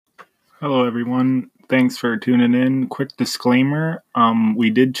Hello, everyone. Thanks for tuning in. Quick disclaimer: we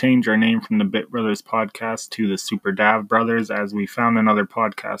did change our name from the Bit Brothers podcast to the Super Dav Brothers, as we found another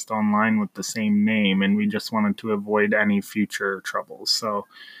podcast online with the same name, and we just wanted to avoid any future troubles. So,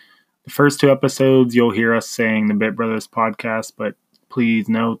 the first two episodes, you'll hear us saying the Bit Brothers podcast, but please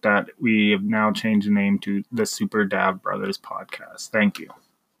note that we have now changed the name to the Super Dav Brothers podcast. Thank you.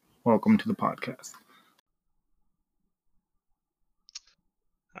 Welcome to the podcast.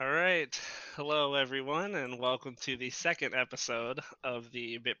 All right. Hello, everyone, and welcome to the second episode of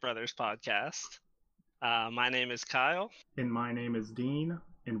the Bit Brothers podcast. My name is Kyle. And my name is Dean,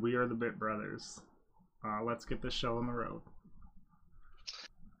 and we are the Bit Brothers. Let's get this show on the road.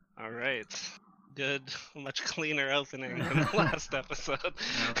 All right. Good, much cleaner opening than the last episode.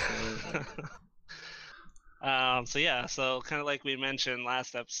 Absolutely. So kind of like we mentioned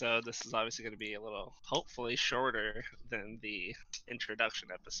last episode, this is obviously going to be a little, hopefully, shorter than the introduction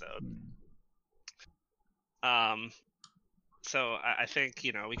episode. So I think,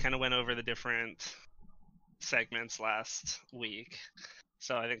 we kind of went over the different segments last week.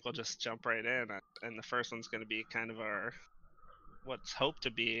 So I think we'll just jump right in. And the first one's going to be kind of our, what's hoped to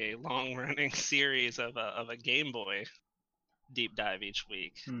be a long-running series of a Game Boy deep dive each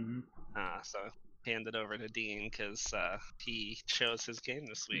week. Mm-hmm. So hand it over to Dean because he chose his game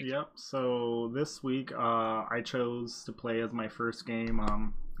this week. Yep. So this week, I chose to play as my first game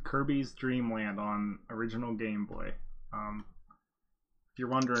Kirby's Dream Land on original Game Boy. If you're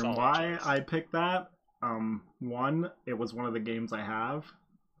wondering why I picked that, one, it was one of the games I have.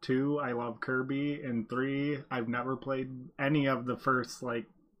 Two, I love Kirby. And three, I've never played any of the first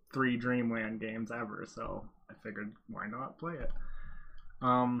three Dreamland games ever, so I figured why not play it.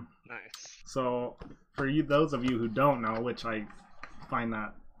 Nice. So for you, those of you who don't know, which I find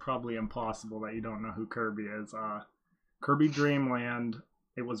that probably impossible that you don't know who Kirby is, Kirby Dream Land,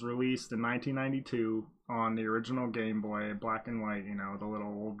 it was released in 1992 on the original Game Boy, black and white, the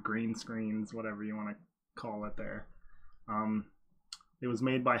little old green screens, whatever you want to call it there. It was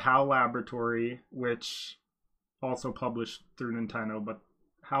made by HAL Laboratory, which also published through Nintendo, but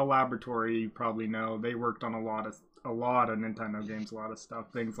HAL Laboratory, you probably know, they worked on a lot of Nintendo games, a lot of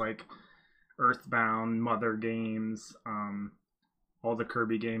stuff, things like Earthbound, Mother games, all the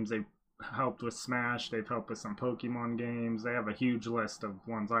Kirby games. They've helped with Smash, they've helped with some Pokemon games. They have a huge list of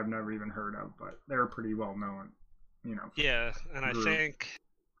ones I've never even heard of, but they're pretty well known, Yeah, and I think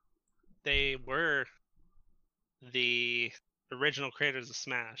they were the original creators of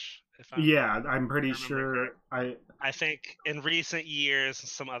Smash. I'm pretty sure. I think in recent years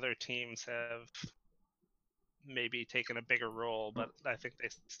some other teams have maybe taken a bigger role, but I think they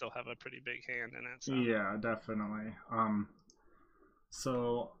still have a pretty big hand in it. So. Yeah, definitely.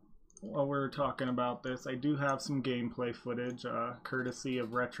 So while we're talking about this, I do have some gameplay footage, courtesy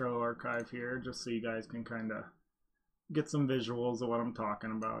of Retro Archive here, just so you guys can kind of get some visuals of what I'm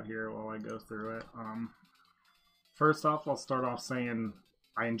talking about here while I go through it. First off, I'll start off saying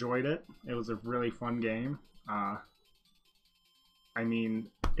I enjoyed it. It was a really fun game. I mean,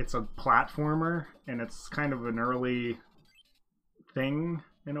 it's a platformer, and it's kind of an early thing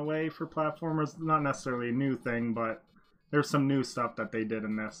in a way for platformers. Not necessarily a new thing, but there's some new stuff that they did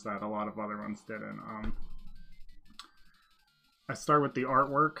in this that a lot of other ones didn't. I start with the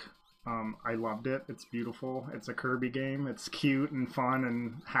artwork. I loved it. It's beautiful. It's a Kirby game. It's cute and fun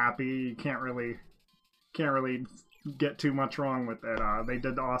and happy. You can't really get too much wrong with it. They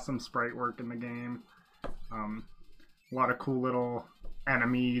did awesome sprite work in the game. A lot of cool little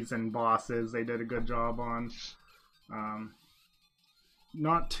enemies and bosses they did a good job on.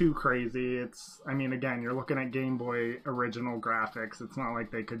 Not too crazy. Again, you're looking at Game Boy original graphics. It's not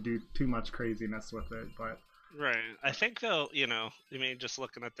like they could do too much craziness with it, but... Right. I think though, just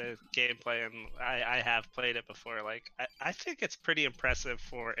looking at the gameplay, and I have played it before, I think it's pretty impressive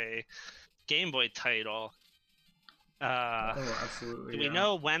for a Game Boy title. Absolutely. Do we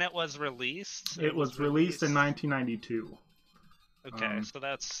know when it was released? It was released in 1992. Okay, so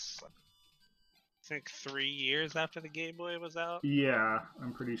that's, I think, 3 years after the Game Boy was out? Yeah,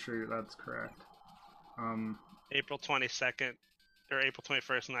 I'm pretty sure that's correct. April 22nd, or April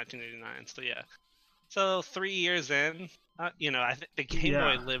 21st, 1989, so yeah. So 3 years in, I think the Game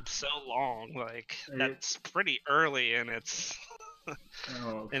Boy lived so long, that's pretty early in its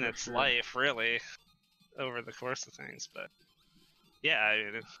life, really, over the course of things. But yeah,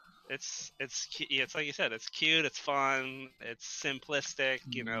 it's like you said, it's cute, it's fun, it's simplistic.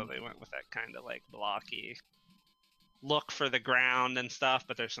 They went with that kind of blocky look for the ground and stuff,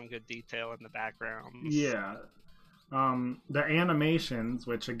 but there's some good detail in the background. Yeah. The animations,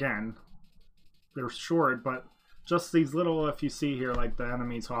 which again, they're short, but just these little, if you see here, like the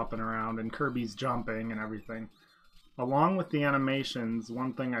enemies hopping around and Kirby's jumping and everything. Along with the animations,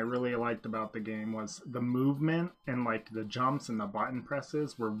 one thing I really liked about the game was the movement and like the jumps and the button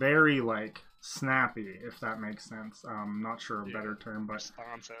presses were very like snappy, if that makes sense. Not sure a better term, but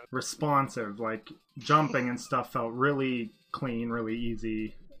responsive. Like jumping and stuff felt really clean, really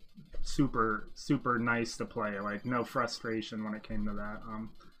easy, super nice to play. Like no frustration when it came to that.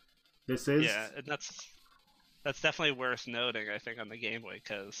 This is and that's definitely worth noting, I think, on the Game Boy,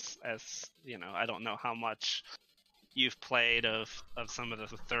 because as you know, I don't know how much you've played of some of the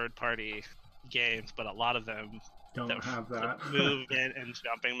third-party games, but a lot of them don't have that. The movement and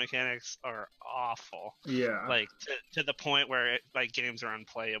jumping mechanics are awful. Yeah, like to the point where like games are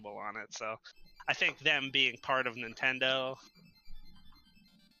unplayable on it. So I think them being part of Nintendo,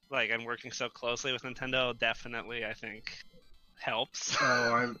 like, and working so closely with Nintendo, definitely I think helps.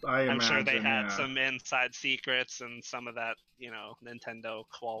 Oh, I I'm imagine, sure they had some inside secrets and some of that, you know, Nintendo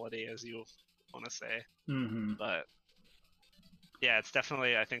quality, as you want to say. Mm-hmm. But yeah, it's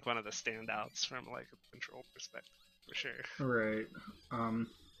definitely, I think, one of the standouts from like a control perspective, for sure. Right.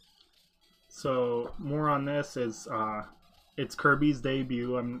 So more on this is it's Kirby's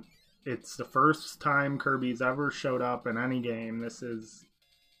debut. It's the first time Kirby's ever showed up in any game. This is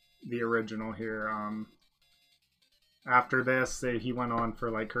the original here. After this, he went on for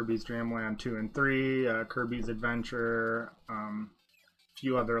like Kirby's Dream Land 2 and 3, Kirby's Adventure,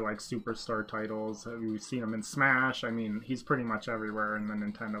 few other like superstar titles. We've seen him in Smash. I mean, he's pretty much everywhere in the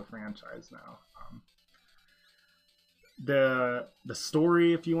Nintendo franchise now. The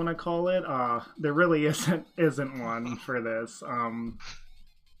story, if you want to call it, there really isn't one for this.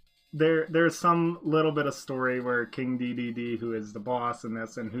 There's some little bit of story where King Dedede, who is the boss in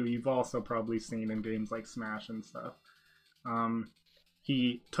this, and who you've also probably seen in games like Smash and stuff,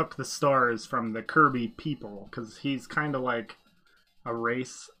 he took the stars from the Kirby people, because he's kind of like a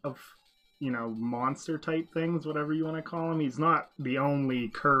race of, you know, monster type things, whatever you want to call him. He's not the only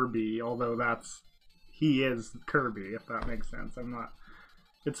Kirby, although he is Kirby, if that makes sense.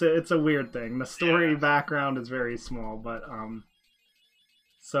 It's a weird thing. The story background is very small, but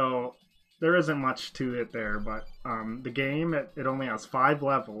so there isn't much to it there. But the game, it only has 5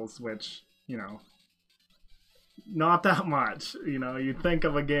 levels, which, you know, not that much. You know, you'd think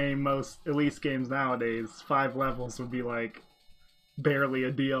of a game, at least games nowadays, 5 levels would be like barely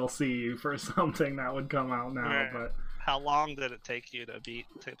a DLC for something that would come out now. Right. But how long did it take you to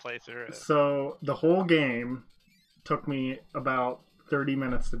play through it? So the whole game took me about 30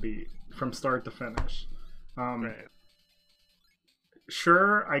 minutes to beat, from start to finish. Right.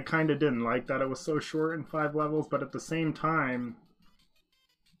 Sure, I kind of didn't like that it was so short in 5 levels, but at the same time,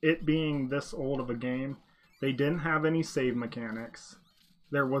 it being this old of a game, they didn't have any save mechanics.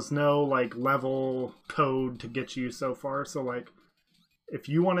 There was no like level code to get you so far, so like if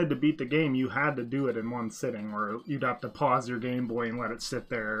you wanted to beat the game, you had to do it in one sitting, or you'd have to pause your Game Boy and let it sit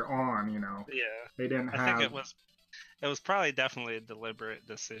there on, you know. Yeah. They didn't have... I think it was probably definitely a deliberate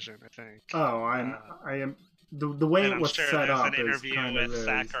decision, I think. Oh, I am... The way it was set up is kind of... there's an interview with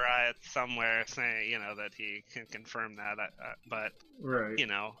Sakurai somewhere saying, you know, that he can confirm that. But, right. You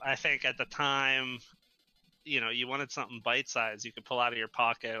know, I think at the time, you know, you wanted something bite-sized you could pull out of your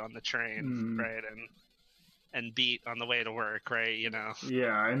pocket on the train, right? And beat on the way to work, right? You know.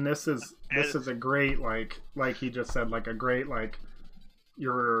 Yeah, and this is a great, like he just said, like a great, like,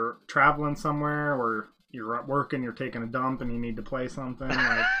 you're traveling somewhere or you're at work and you're taking a dump and you need to play something.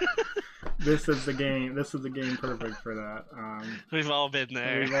 Like this is the game perfect for that. We've all been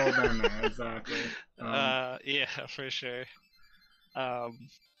there. We've all been there, exactly. Yeah, for sure.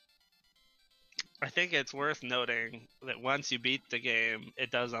 I think it's worth noting that once you beat the game, it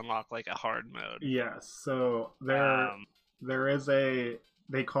does unlock like a hard mode. Yes, so there is they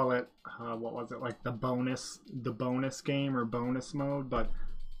call it what was it, like the bonus game or bonus mode, but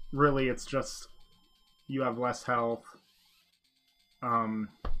really it's just you have less health.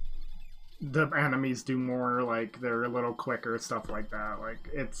 The enemies do more, like they're a little quicker, stuff like that. Like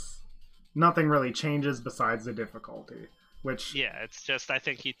it's nothing really changes besides the difficulty. Which, yeah, it's just I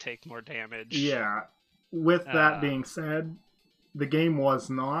think you take more damage. Yeah. With that being said, the game was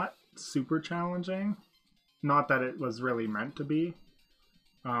not super challenging. Not that it was really meant to be.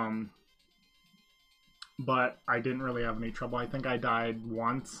 But I didn't really have any trouble. I think I died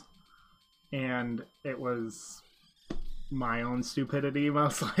once, and it was my own stupidity,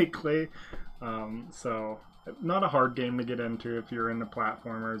 most likely. So, not a hard game to get into if you're into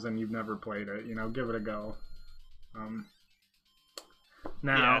platformers and you've never played it. You know, give it a go.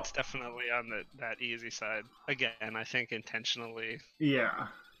 Now, yeah, it's definitely on that easy side. Again, I think intentionally. Yeah.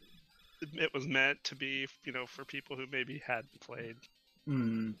 it was meant to be, for people who maybe hadn't played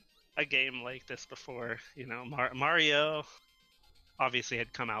Mm. a game like this before. Mario obviously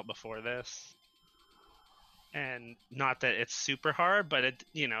had come out before this, and not that it's super hard, but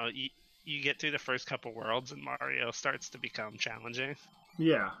you get through the first couple worlds and Mario starts to become challenging.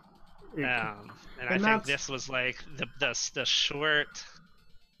 Yeah. And I think this was like the short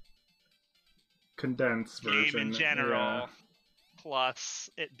condensed game version in general, yeah. plus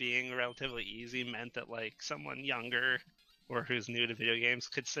it being relatively easy meant that like someone younger or who's new to video games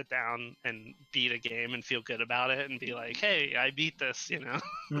could sit down and beat a game and feel good about it and be like, hey, I beat this,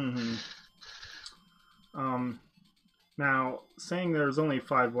 Mm-hmm. Now, saying there's only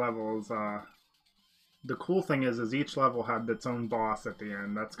 5 levels, the cool thing is each level had its own boss at the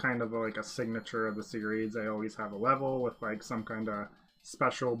end. That's kind of like a signature of the series. They always have a level with like some kind of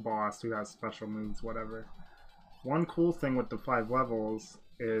special boss who has special moves, whatever. One cool thing with the 5 levels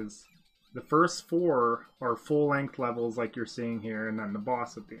is the first 4 are full-length levels like you're seeing here, and then the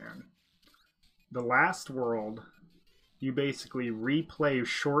boss at the end. The last world, you basically replay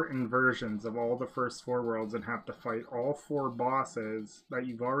shortened versions of all the first 4 worlds and have to fight all 4 bosses that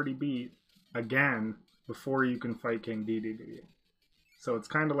you've already beat again before you can fight King Dedede. So it's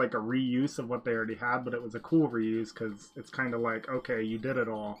kind of like a reuse of what they already had, but it was a cool reuse because it's kind of like, okay, you did it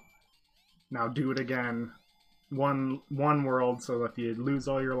all. Now do it again. One world, so if you lose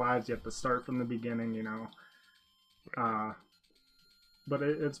all your lives, you have to start from the beginning, But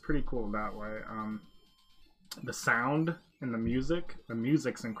it's pretty cool that way. The sound and the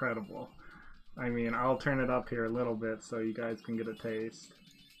music's incredible. I mean, I'll turn it up here a little bit so you guys can get a taste.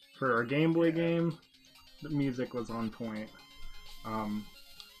 For a Game Boy game, the music was on point.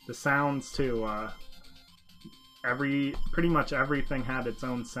 The sounds too, pretty much everything had its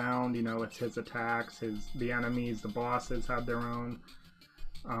own sound. It's his attacks, the enemies, the bosses had their own.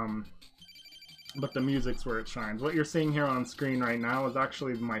 But the music's where it shines. What you're seeing here on screen right now is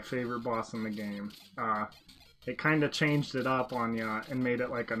actually my favorite boss in the game. It kind of changed it up on you and made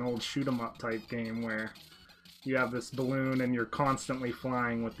it like an old shoot 'em up type game where you have this balloon and you're constantly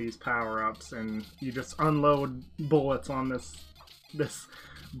flying with these power-ups and you just unload bullets on this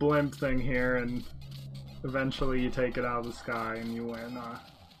blimp thing here and eventually you take it out of the sky and you win.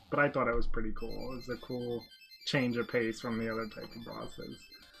 But I thought it was pretty cool. It was a cool change of pace from the other type of bosses.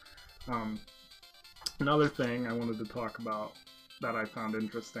 Another thing I wanted to talk about that I found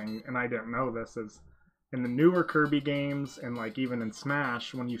interesting, and I didn't know this, is in the newer Kirby games and like even in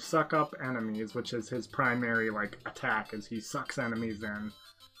Smash, when you suck up enemies, which is his primary like attack, is he sucks enemies in,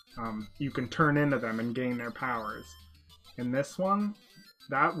 you can turn into them and gain their powers. In this one,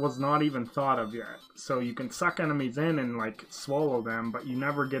 that was not even thought of yet. So you can suck enemies in and like swallow them, but you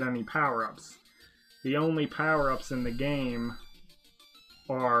never get any power-ups. The only power-ups in the game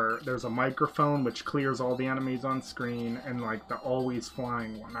are there's a microphone which clears all the enemies on screen and like the always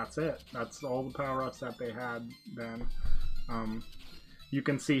flying one. That's it. That's all the power-ups that they had then. You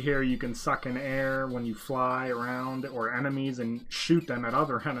can see here you can suck in air when you fly around or enemies and shoot them at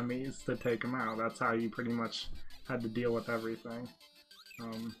other enemies to take them out. That's how you pretty much had to deal with everything.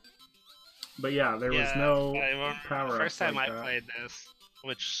 But yeah, there was no power-ups. The first time like I played this,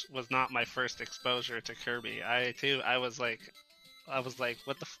 which was not my first exposure to Kirby, I was like,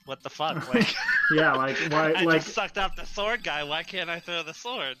 what the fuck? Like, yeah, like why? I like just sucked up the sword guy. Why can't I throw the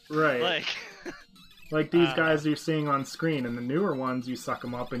sword? Right. Like these guys you're seeing on screen. In the newer ones, you suck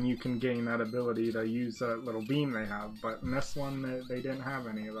them up and you can gain that ability to use that little beam they have. But in this one, they didn't have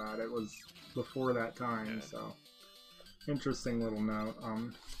any of that. It was before that time. Yeah. So interesting little note.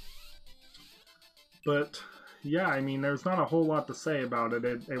 But yeah, I mean, there's not a whole lot to say about it.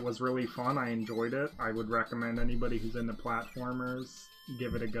 It was really fun. I enjoyed it. I would recommend anybody who's into platformers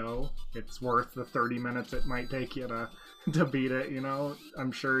give it a go. It's worth the 30 minutes it might take you to beat it,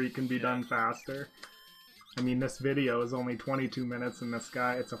 I'm sure you can be done faster. I mean, this video is only 22 minutes and this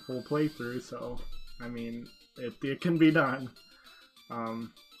guy, it's a full playthrough, so, I mean, it can be done.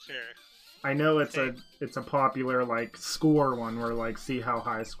 Sure. I know it's a popular like score one where like see how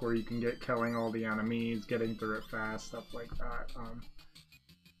high score you can get killing all the enemies, getting through it fast, stuff like that.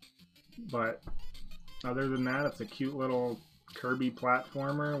 But other than that, it's a cute little Kirby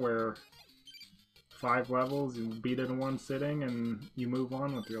platformer where 5 levels, you beat it in one sitting, and you move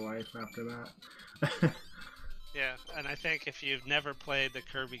on with your life after that. Yeah, and I think if you've never played the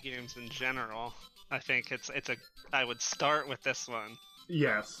Kirby games in general, I think I would start with this one.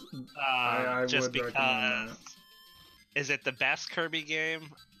 Yes, I just would recommend that. Is it the best Kirby game?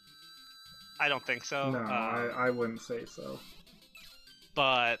 I don't think so. No, I wouldn't say so.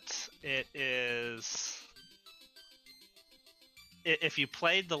 But it is if you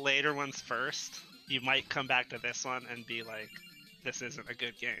played the later ones first, you might come back to this one and be like, this isn't a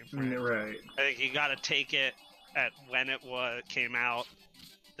good game. Right. I think you got to take it at when it came out,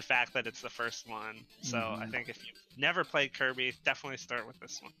 the fact that it's the first one. So I think if you've never played Kirby, definitely start with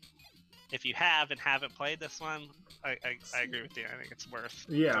this one. If you have and haven't played this one, I agree with you. I think it's worth.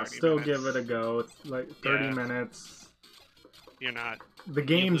 Yeah, still minutes. Give it a go. It's like 30 minutes. You're not. The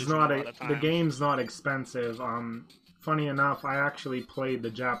game's not expensive. Funny enough, I actually played the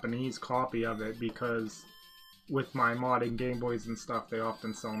Japanese copy of it because with my modding Game Boys and stuff, they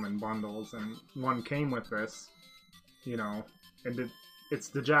often sell them in bundles, and one came with this, you know, and it's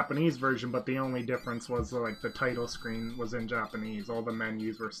the Japanese version, but the only difference was like the title screen was in Japanese. All the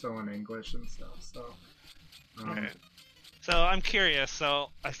menus were still in English and stuff. So, right. So I'm curious. So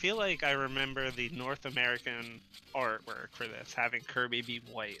I feel like I remember the North American artwork for this having Kirby be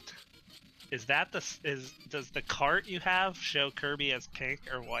white. Is that does the cart you have show Kirby as pink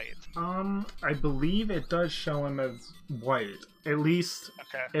or white? I believe it does show him as white. At least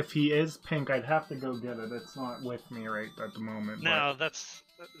if he is pink, I'd have to go get it. It's not with me right at the moment. No, but...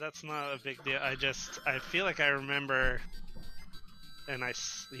 that's not a big deal. I feel like I remember, and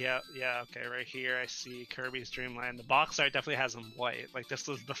okay, right here I see Kirby's Dream Land. The box art definitely has him white. Like this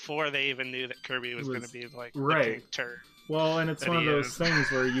was before they even knew that Kirby was going to be like the pink turd. Well, and it's one of those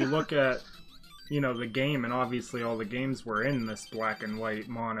things where you look at, you know, the game, and obviously all the games were in this black and white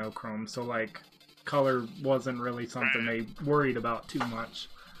monochrome, so like color wasn't really something they worried about too much.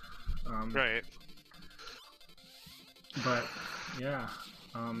 Right. But yeah,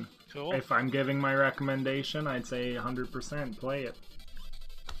 cool. If I'm giving my recommendation, I'd say 100% play it.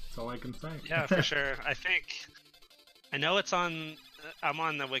 That's all I can say. Yeah, for sure. I know it's on. I'm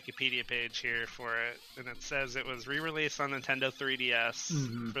on the Wikipedia page here for it, and it says it was re-released on Nintendo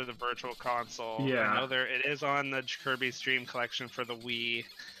 3DS for the Virtual Console. Yeah. I know it is on the Kirby's Dream Collection for the Wii.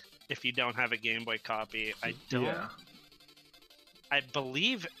 If you don't have a Game Boy copy, I don't. Yeah. I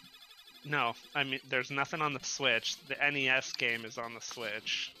believe. No, I mean there's nothing on the Switch. The NES game is on the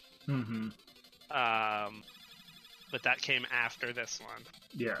Switch. But that came after this one.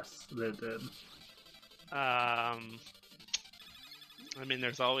 Yes, they did. I mean,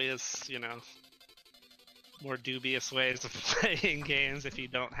 there's always, you know, more dubious ways of playing games if you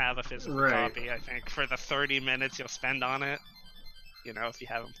don't have a physical copy. I think for the 30 minutes you'll spend on it, you know, if you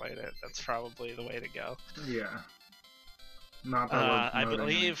haven't played it, that's probably the way to go. Yeah. Not that I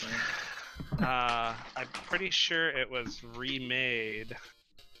believe, I'm pretty sure it was remade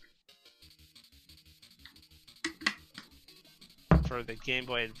for the Game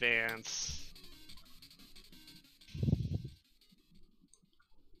Boy Advance.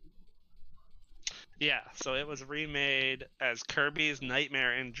 Yeah, so it was remade as Kirby's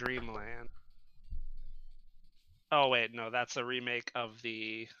Nightmare in Dreamland. Oh wait, no, that's a remake of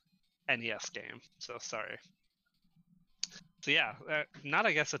the NES game. So sorry. So yeah, not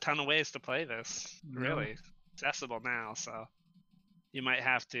I guess a ton of ways to play this. Really accessible now, so you might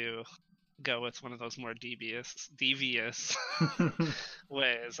have to go with one of those more devious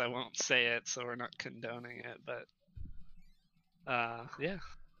ways. I won't say it, so we're not condoning it, but yeah.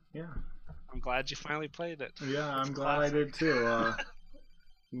 I'm glad you finally played it. Yeah, I'm glad I did too.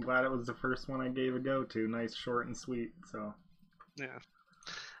 I'm glad it was the first one I gave a go to. Nice, short, and sweet. So. Yeah,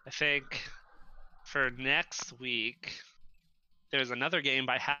 I think for next week, there's another game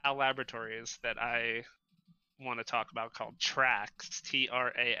by HAL Laboratories that I want to talk about called Trax,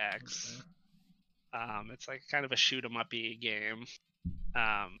 Trax. It's like kind of a shoot 'em up-y game.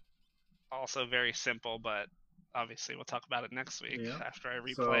 Also very simple, but obviously we'll talk about it next week after I replay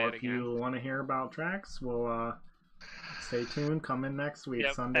it again. So if you want to hear about Trax, we'll stay tuned. Come in next week,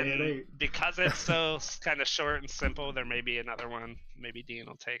 Sunday at 8. Because it's so kind of short and simple, there may be another one. Maybe Dean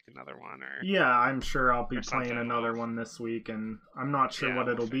will take another one. Yeah, I'm sure I'll be playing another one this week, and I'm not sure what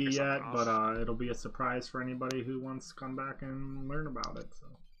it'll be yet, but it'll be a surprise for anybody who wants to come back and learn about it. So.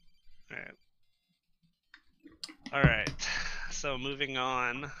 All right. So moving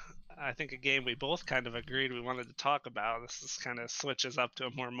on. I think a game we both kind of agreed we wanted to talk about. This is kind of switches up to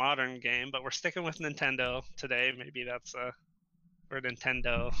a more modern game, but we're sticking with Nintendo today. Maybe that's we're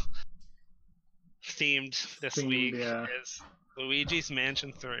Nintendo themed this week. Is Luigi's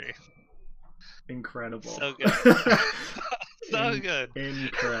Mansion 3. Incredible. So good. So good.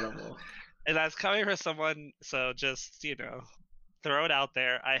 Incredible. And that's coming from someone, so just, you know, throw it out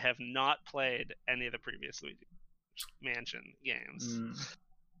there. I have not played any of the previous Luigi Mansion games.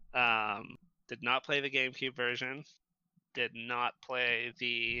 Did not play the GameCube version. Did not play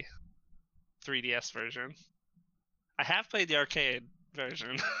the 3DS version. I have played the arcade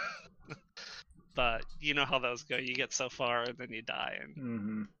version. but you know how those go. You get so far and then you die, and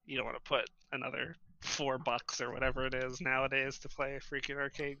Mm-hmm. you don't want to put another $4 or whatever it is nowadays to play a freaking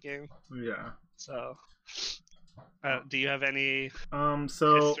arcade game. Yeah. So, do you have any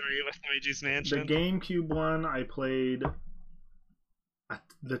So history with Luigi's the Mansion? GameCube one I played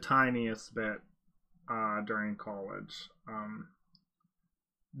the tiniest bit during college.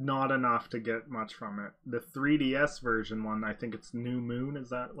 Not enough to get much from it. The 3DS version one, I think it's New Moon. Is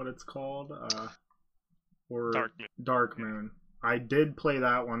that what it's called? Or Dark Moon. Dark Moon. I did play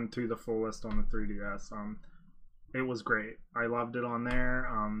that one through the fullest on the 3DS. It was great. I loved it on there.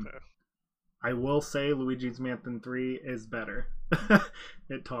 Okay. I will say Luigi's Mansion 3 is better.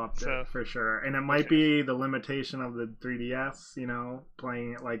 It topped it for sure. And it might be the limitation of the 3DS, you know,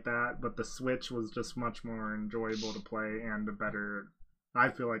 playing it like that, but the Switch was just much more enjoyable to play and a better, I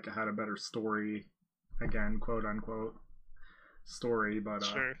feel like it had a better story, again, quote unquote, story, but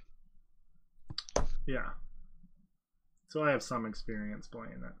Sure. yeah. So I have some experience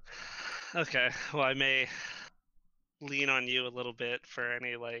playing it. Okay, well, I may lean on you a little bit for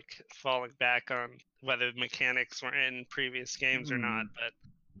any like falling back on whether mechanics were in previous games or not, but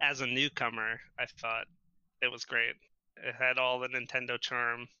as a newcomer, I thought it was great. It had all the Nintendo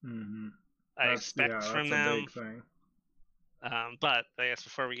charm I expect from them. A big thing. But I guess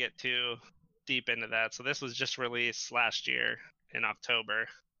before we get too deep into that, so this was just released last year in October.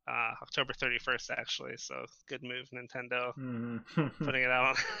 October 31st, actually, so good move, Nintendo, putting it out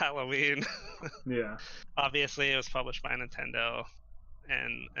on Halloween. Yeah. Obviously, it was published by Nintendo,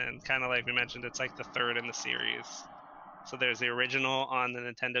 and kind of like we mentioned, it's like the third in the series. So there's the original on the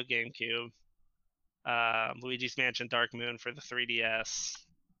Nintendo GameCube, Luigi's Mansion Dark Moon for the 3DS.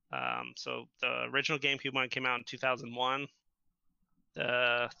 So the original GameCube one came out in 2001.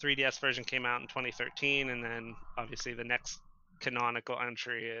 The 3DS version came out in 2013, and then obviously the next canonical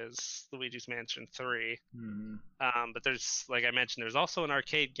entry is Luigi's Mansion 3. But there's, like I mentioned, there's also an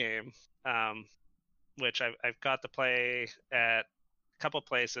arcade game, which I've got to play at a couple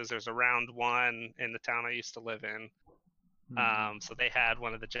places. There's a Round One in the town I used to live in. So they had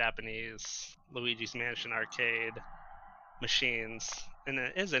one of the Japanese Luigi's Mansion arcade machines, and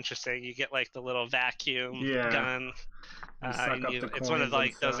it is interesting. You get like the little vacuum gun. It's one of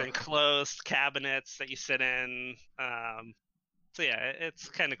like those enclosed cabinets that you sit in. So yeah, it's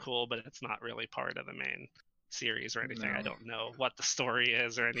kind of cool, but it's not really part of the main series or anything. No. I don't know what the story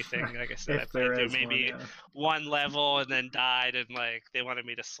is or anything. Like I said, I played through maybe one level and then died, and like they wanted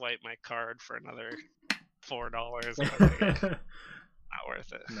me to swipe my card for another $4. Not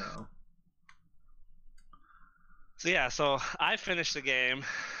worth it. No. So yeah, so I finished the game.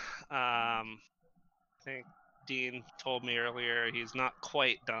 I think Dean told me earlier he's not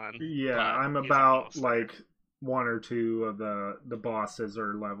quite done. Yeah, I'm about like one or two of the bosses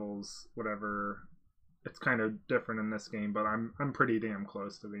or levels, whatever. It's kind of different in this game, but I'm pretty damn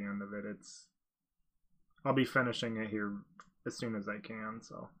close to the end of it. I'll be finishing it here as soon as I can.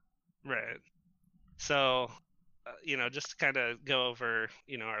 So right. So just to kind of go over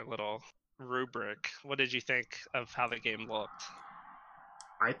our little rubric. What did you think of how the game looked?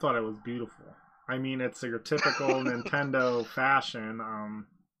 I thought it was beautiful. I mean, it's your typical Nintendo fashion.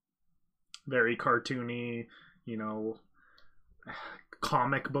 Very cartoony,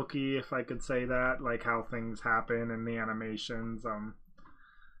 comic booky, if I could say that, like how things happen in the animations.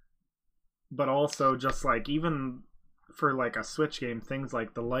 But also just like even for like a Switch game, things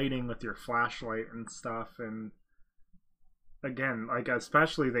like the lighting with your flashlight and stuff, and again, like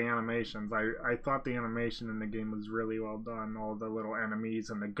especially the animations. I thought the animation in the game was really well done. All the little enemies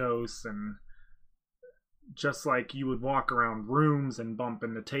and the ghosts, and just like you would walk around rooms and bump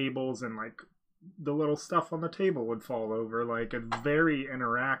into tables, and like the little stuff on the table would fall over. Like a very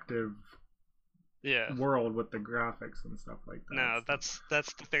interactive world with the graphics and stuff like that. No, that's the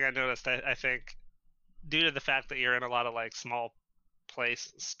thing I noticed. I think due to the fact that you're in a lot of like small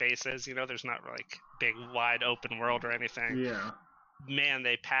spaces, there's not like big wide open world or anything. Yeah, man,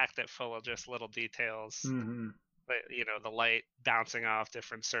 they packed it full of just little details. The light bouncing off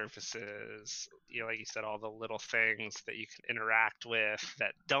different surfaces, like you said, all the little things that you can interact with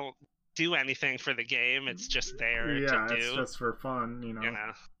that don't do anything for the game. It's just there to do. It's just for fun,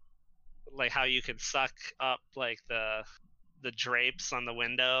 like how you could suck up like the drapes on the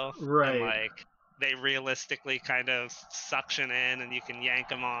window, right? And, like they realistically kind of suction in, and you can yank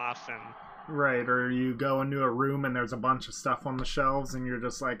them off, and right. Or you go into a room and there's a bunch of stuff on the shelves, and you're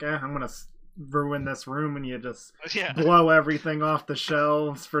just like, I'm gonna ruin this room, and you just blow everything off the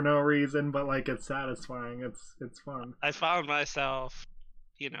shelves for no reason, but like it's satisfying. It's fun. I found myself,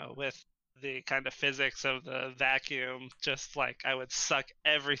 with the kind of physics of the vacuum, just like I would suck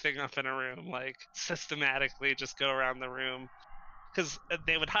everything up in a room, like systematically just go around the room, because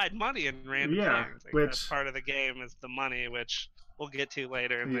they would hide money in random Yeah, things. Like that's which part of the game is the money, which we'll get to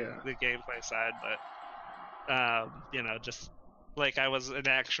later in yeah, the gameplay side. But just like I was an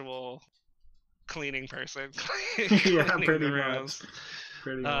actual cleaning person, yeah, cleaning pretty the much, rooms.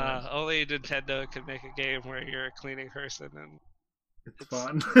 pretty much. Only Nintendo can make a game where you're a cleaning person and It's it's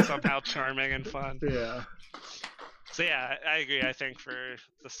fun. somehow charming and fun. Yeah. So yeah, I agree. I think for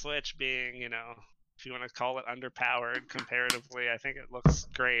the Switch being, if you want to call it underpowered comparatively, I think it looks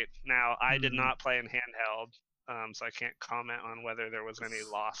great. Now, I did Mhm. not play in handheld, so I can't comment on whether there was any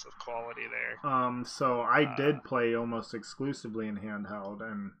loss of quality there. So I Uh, did play almost exclusively in handheld,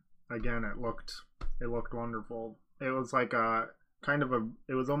 and again, it looked wonderful. It was like a kind of a,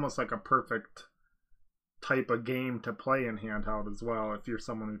 it was almost like a perfect type of game to play in handheld as well if you're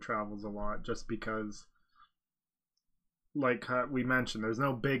someone who travels a lot, just because like we mentioned, there's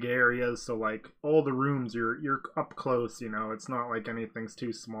no big areas, so like all the rooms you're up close. It's not like anything's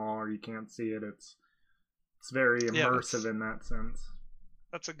too small or you can't see it. It's very yeah, immersive in that sense.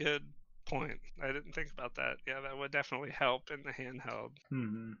 that's a good point. I didn't think about that. Yeah, that would definitely help in the handheld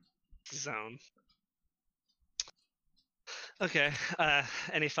Hmm. zone. Okay.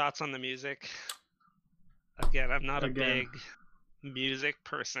 Any thoughts on the music? Again, I'm not a Again, big music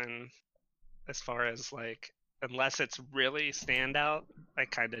person as far as like unless it's really standout, I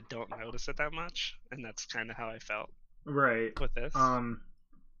kind of don't notice it that much, and that's kind of how I felt right. with this.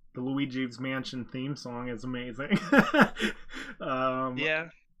 The Luigi's Mansion theme song is amazing. um, Yeah,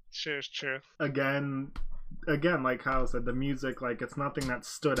 sure, it's true. again, like Kyle said, the music, like it's nothing that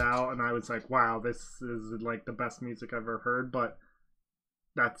stood out, and I was like, wow, this is like the best music I've ever heard. But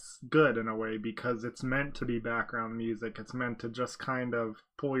that's good in a way because it's meant to be background music. It's meant to just kind of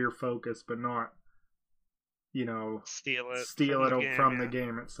pull your focus, but not, Steal it steal from the it game, from the yeah.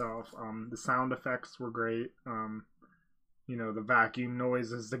 game itself. The sound effects were great. The vacuum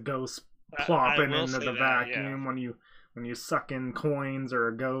noises, the ghost I plopping will into say the that, yeah. vacuum when you suck in coins or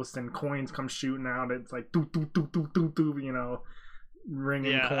a ghost and coins come shooting out. It's like doo doo doo doo doo doo,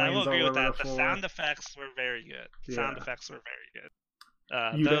 ringing Yeah, I will coins agree all with over the that. The floor. sound effects were very good. Sound Yeah, effects were very good.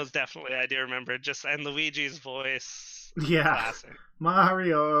 you Those definitely I do remember. Just and Luigi's voice, yeah, classic.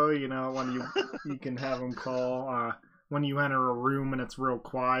 Mario. When you can have him call. When you enter a room and it's real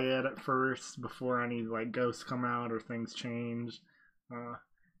quiet at first before any like ghosts come out or things change. Uh,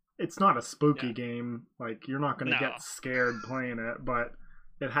 it's not a spooky Yeah. game. Like you're not gonna No. get scared playing it, but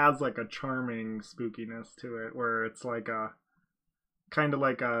it has like a charming spookiness to it, where it's like a kind of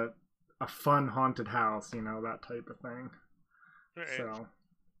like a fun haunted house, that type of thing. Right. So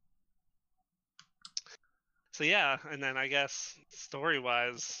So yeah, and then I guess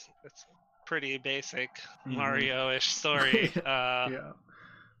story-wise, it's pretty basic mhm. Mario-ish story. Yeah.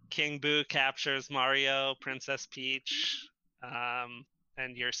 King Boo captures Mario, Princess Peach,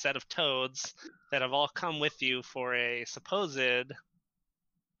 and your set of toads that have all come with you for a supposed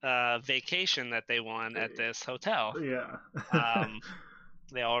vacation that they won at this hotel. Yeah. Um,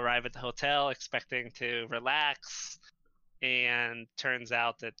 they all arrive at the hotel expecting to relax, and turns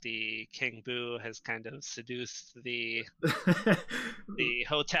out that the King Boo has kind of seduced the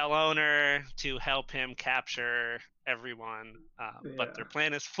hotel owner to help him capture everyone. But Yeah. their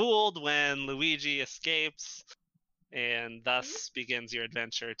plan is fooled when Luigi escapes, and thus begins your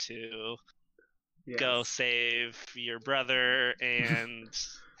adventure to go Yes. save your brother and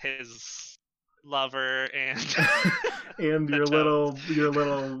his lover and And the your toads.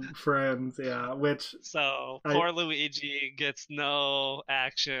 little friends, yeah, which So I poor Luigi gets no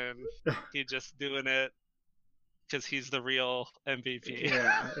action. He's just doing it because he's the real MVP.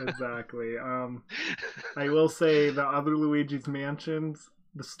 yeah, exactly. I will say the other Luigi's Mansions,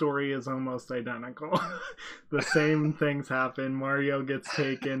 the story is almost identical. The same things happen. Mario gets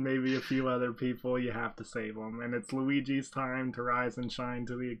taken, maybe a few other people. You have to save them, and it's Luigi's time to rise and shine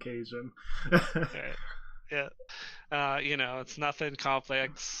to the occasion. Right. Yeah. It's nothing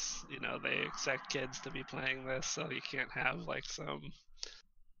complex. They expect kids to be playing this, so you can't have like some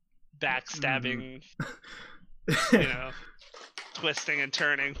Hmm. backstabbing, you know, twisting and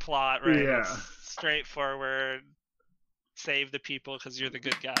turning plot, right? It's Yeah, straightforward. Save the people because you're the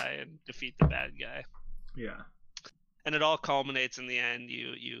good guy and defeat the bad guy. yeah, And it all culminates in the end.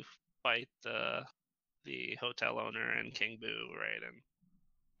 You fight the hotel owner and King Boo, right? And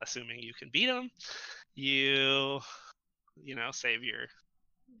assuming you can beat him, you save your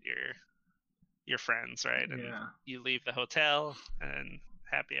your friends, right? And yeah, you leave the hotel and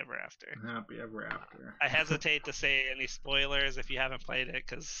Happy Ever After. Happy Ever After. I hesitate to say any spoilers if you haven't played it,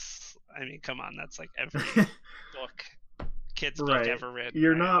 because I mean, come on, that's like every kid's book ever written.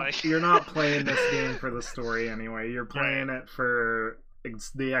 You're right? you're not playing this game for the story anyway. You're playing it for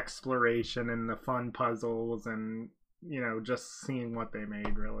the exploration and the fun puzzles and just seeing what they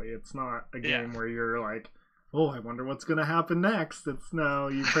made. Really, it's not a game where you're like, oh, I wonder what's gonna happen next. You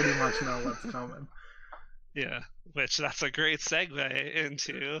pretty much know what's coming. Yeah, which that's a great segue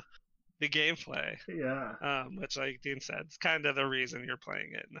into the gameplay. Yeah. Which, like Dean said, is kind of the reason you're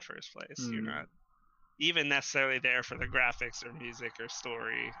playing it in the first place. You're not even necessarily there for the graphics or music or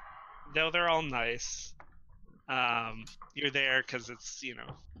story, though they're all nice. You're there because it's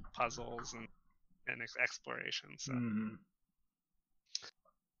puzzles and exploration. So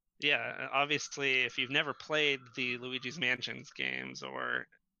yeah, obviously, if you've never played the Luigi's Mansions games, or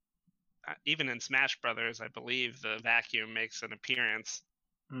even in Smash Brothers, I believe the vacuum makes an appearance.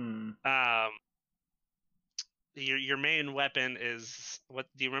 Your main weapon is what?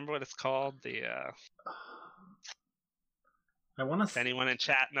 Do you remember what it's called? I want to. If anyone in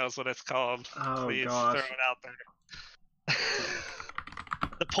chat knows what it's called, please throw it out there.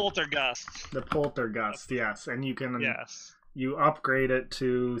 The Poltergust. The Poltergust, yes, and you can you upgrade it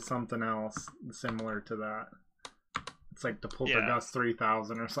to something else similar to that. It's like the Poltergust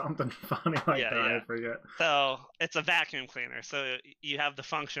 3000 or something funny like that. I forget. So it's a vacuum cleaner. So you have the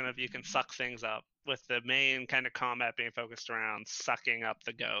function of you can suck things up, with the main kind of combat being focused around sucking up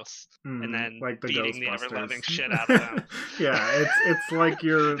the ghosts and then like the beating the ever-loving shit out of them. Yeah, it's like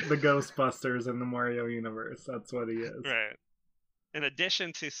you're the Ghostbusters in the Mario universe. That's what he is. Right. In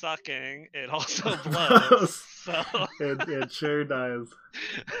addition to sucking, it also blows. So it sure does.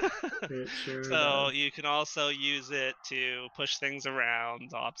 It sure so does. you can also use it to push things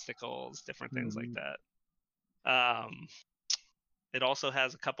around, obstacles, different things like that. It also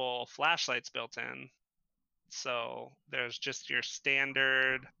has a couple flashlights built in. So there's just your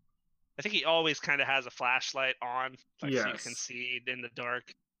standard. I think he always kind of has a flashlight on, so you can see in the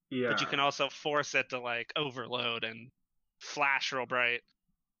dark. Yeah. But you can also force it to like overload and flash real bright,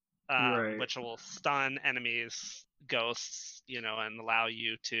 which will stun enemies, ghosts, and allow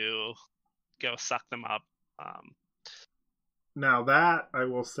you to go suck them up. Now that I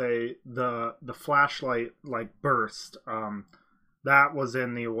will say the flashlight like burst, that was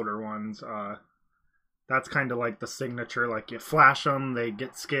in the older ones. That's kind of like the signature. Like you flash them, they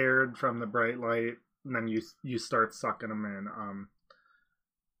get scared from the bright light, and then you start sucking them in.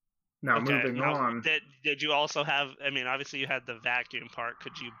 Now moving on. Did you also have? I mean, obviously you had the vacuum part.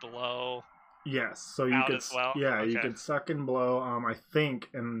 Could you blow? Yes, so you could. As well? Yeah, you could suck and blow. I think,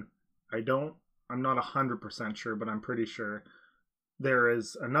 and I'm not 100% sure, but I'm pretty sure there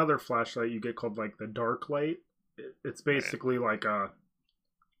is another flashlight you get called like the dark light. It's basically like a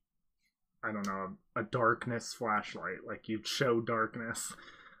darkness flashlight. Like you'd show darkness.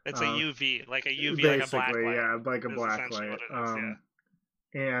 It's a UV, like a UV, basically, like a black light. Yeah, like a black light.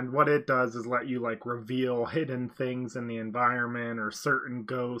 And what it does is let you like reveal hidden things in the environment or certain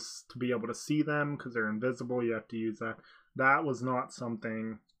ghosts to be able to see them because they're invisible. You have to use that. That was not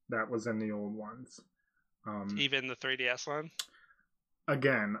something that was in the old ones. Even the 3DS one?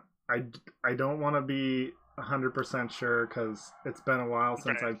 Again, I don't want to be 100% sure because it's been a while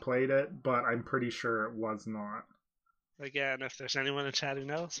since I played it, but I'm pretty sure it was not. Again, if there's anyone in chat who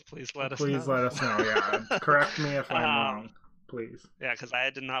knows, please let us know. Please let us know, yeah. Correct me if I'm wrong. Please. Yeah, because I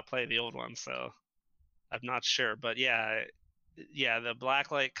did not play the old one, so I'm not sure. But yeah, the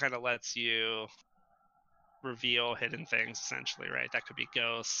blacklight kind of lets you reveal hidden things, essentially, right? That could be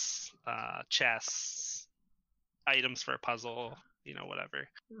ghosts, chests, items for a puzzle, whatever.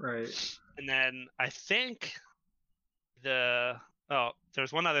 Right. And then I think there's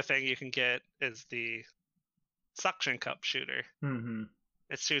one other thing you can get is the suction cup shooter. Mm-hmm.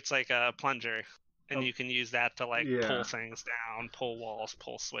 It shoots like a plunger. And you can use that to pull things down, pull walls,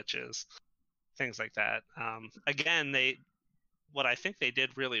 pull switches, things like that. Again, what I think they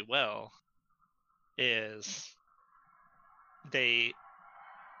did really well is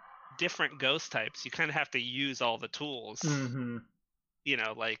different ghost types. You kind of have to use all the tools. Mm-hmm.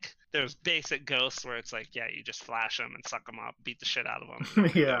 Like there's basic ghosts where it's like, you just flash them and suck them up, beat the shit out of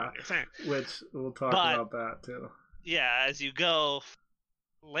them. Yeah, which we'll talk about that too. Yeah, as you go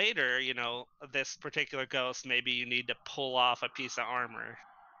later, this particular ghost, maybe you need to pull off a piece of armor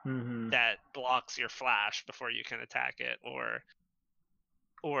that blocks your flash before you can attack it, or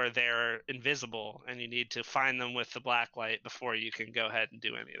they're invisible and you need to find them with the black light before you can go ahead and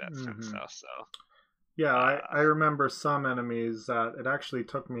do any of that kind of stuff. So yeah, I remember some enemies that it actually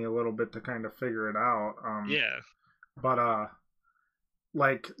took me a little bit to kind of figure it out. But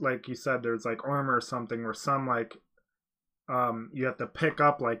like you said, there's like armor or something, or some like you have to pick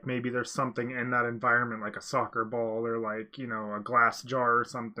up, like maybe there's something in that environment, like a soccer ball or like, you know, a glass jar or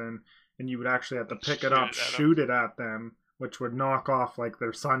something, and you would actually have to pick it up, shoot it at them, which would knock off like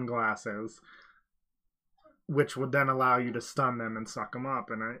their sunglasses, which would then allow you to stun them and suck them up.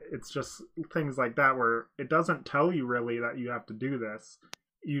 And it's just things like that where it doesn't tell you really that you have to do this.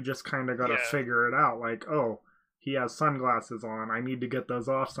 You just kind of got to figure it out. Like, oh, he has sunglasses on. I need to get those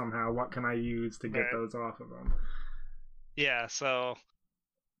off somehow. What can I use to get those off of him? Yeah, so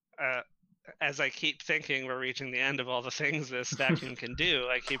as I keep thinking we're reaching the end of all the things this vacuum can do,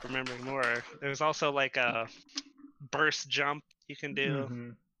 I keep remembering more. There's also like a burst jump you can do. Mm-hmm.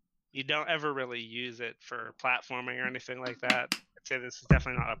 You don't ever really use it for platforming or anything like that. I'd say this is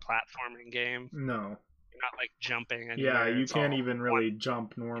definitely not a platforming game. No. You're not like jumping anywhere. Yeah, you can't even really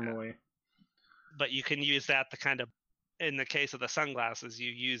jump normally. Yeah. But you can use that to kind of, in the case of the sunglasses,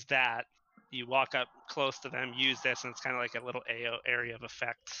 you use that. You walk up close to them, use this, and it's kind of like a little area of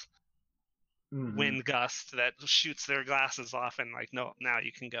effect. Mm-hmm. Wind gust that shoots their glasses off, and like, no, now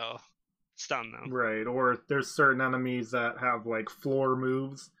you can go stun them. Right, or there's certain enemies that have like floor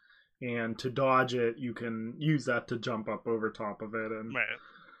moves, and to dodge it, you can use that to jump up over top of it and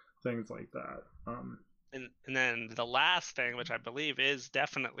things like that. And then the last thing, which I believe is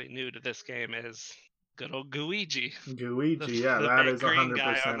definitely new to this game, is good old Gooigi. Gooigi, yeah, that is 100% green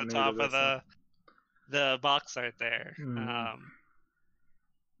guy on the top of the box right there.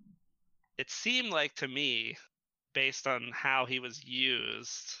 It seemed like to me, based on how he was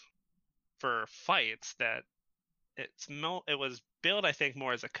used for fights, that it was built, I think,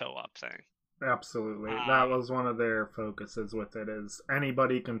 more as a co-op thing. Absolutely. That was one of their focuses with it, is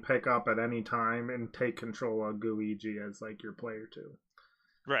anybody can pick up at any time and take control of Gooigi as like your player too.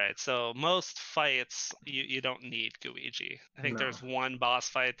 Right, so most fights you don't need Gooigi. I think there's one boss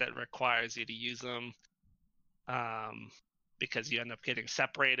fight that requires you to use them because you end up getting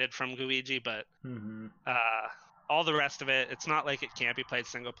separated from Gooigi, but all the rest of it, it's not like it can't be played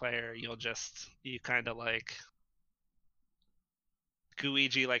single player. You kind of like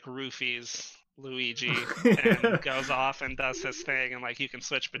Gooigi like roofies Luigi and goes off and does his thing, and like you can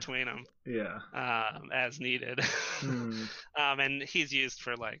switch between them as needed. And he's used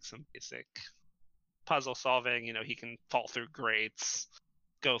for like some basic puzzle solving. You know, he can fall through grates,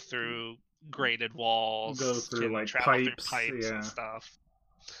 go through grated walls, go through like pipes and stuff.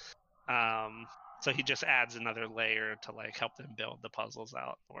 So he just adds another layer to like help them build the puzzles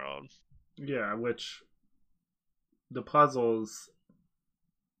out in the world. Yeah, which the puzzles,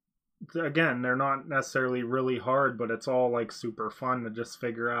 again, they're not necessarily really hard, but it's all like super fun to just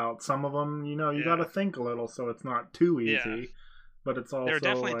figure out. Some of them, you know, you got to think a little, so it's not too easy. But it's also there are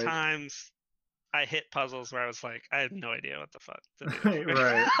definitely times I hit puzzles where I was like, I had no idea what the fuck to do.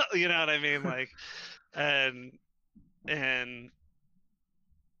 Right. You know what I mean? Like, and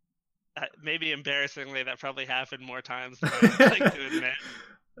maybe embarrassingly, that probably happened more times than I like to admit.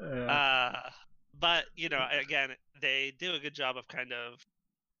 But you know, again, they do a good job of kind of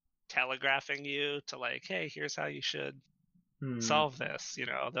telegraphing you to like, hey, here's how you should solve this. You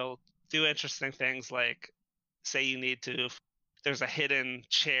know, they'll do interesting things like, say there's a hidden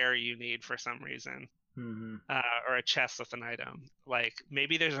chair you need for some reason, or a chest with an item. Like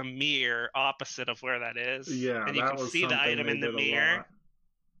maybe there's a mirror opposite of where that is, and you can see the item in the mirror,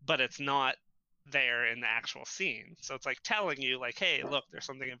 but it's not there in the actual scene. So it's like telling you like, hey, look, there's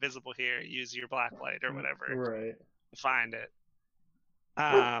something invisible here. Use your black light or whatever, right? Find it.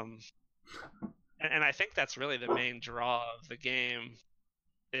 And I think that's really the main draw of the game,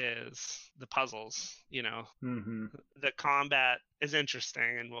 is the puzzles. You know, the combat is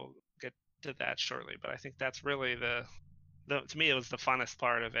interesting, and we'll get to that shortly. But I think that's really to me, it was the funnest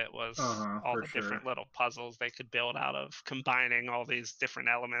part of it, was all the different little puzzles they could build out of combining all these different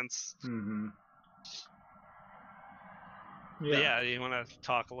elements. Yeah, you want to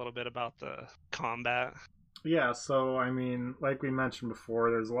talk a little bit about the combat? Yeah, so I mean, like we mentioned before,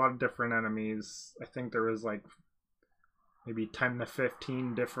 there's a lot of different enemies. I think there was like maybe 10 to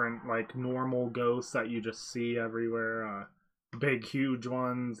 15 different like normal ghosts that you just see everywhere. Big, huge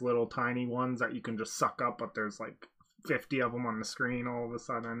ones, little tiny ones that you can just suck up, but there's like 50 of them on the screen all of a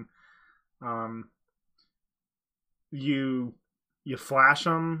sudden. You flash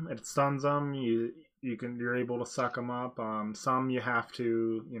them, it stuns them. You're able to suck them up. Some you have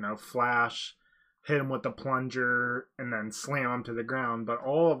to, you know, flash, hit them with the plunger, and then slam them to the ground. But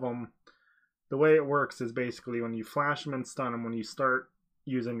all of them, the way it works is basically when you flash them and stun them, when you start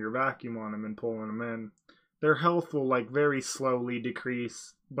using your vacuum on them and pulling them in, their health will like very slowly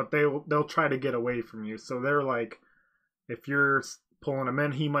decrease, but they'll try to get away from you. So they're like, if you're pulling him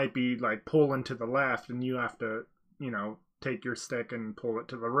in. He might be like pulling to the left, and you have to, take your stick and pull it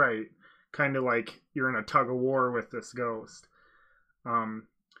to the right. Kind of like you're in a tug of war with this ghost. And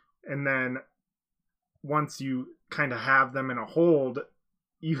then once you kind of have them in a hold,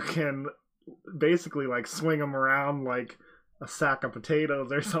 you can basically like swing them around like a sack of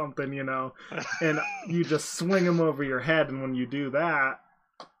potatoes or something, and you just swing them over your head. And when you do that,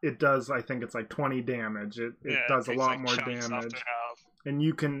 it does, I think it's like 20 damage. It does a lot more damage. And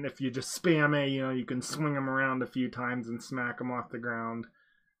you can, if you just spam A, you can swing them around a few times and smack them off the ground.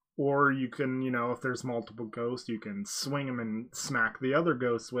 Or you can, if there's multiple ghosts, you can swing them and smack the other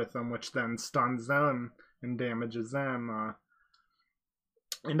ghosts with them, which then stuns them and damages them.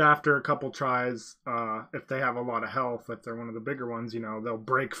 And after a couple tries, if they have a lot of health, if they're one of the bigger ones, they'll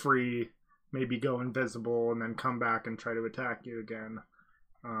break free, maybe go invisible, and then come back and try to attack you again.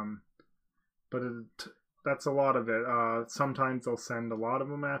 But that's a lot of it. Sometimes they'll send a lot of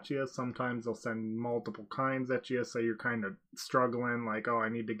them at you. Sometimes they'll send multiple kinds at you, so you're kind of struggling, like, oh, I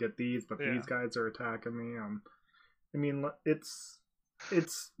need to get these, but these guys are attacking me. I mean, it's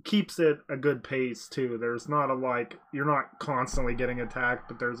keeps it a good pace too. There's not you're not constantly getting attacked,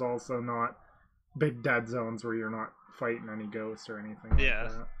 but there's also not big dead zones where you're not fighting any ghosts or anything like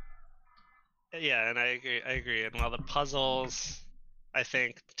that. Yeah, and I agree. And while the puzzles, I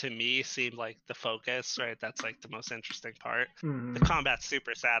think, to me, seem like the focus, right? That's like the most interesting part. Mm-hmm. The combat's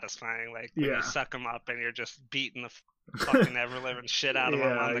super satisfying. Like when you suck them up and you're just beating the fucking ever living shit out of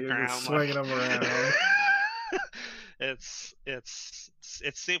them on the ground, just swinging them around. It's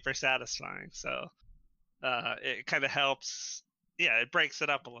super satisfying. So it kind of helps. Yeah, it breaks it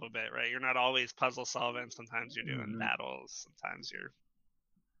up a little bit, right? You're not always puzzle solving. Sometimes you're doing battles. Sometimes you're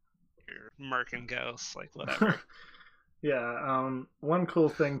murking ghosts, like whatever. Yeah, one cool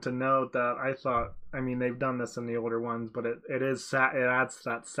thing to note that I thought, they've done this in the older ones, but it adds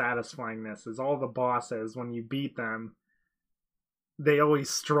that satisfyingness, is all the bosses, when you beat them, they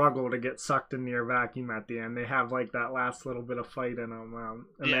always struggle to get sucked into your vacuum at the end. They have like that last little bit of fight in them,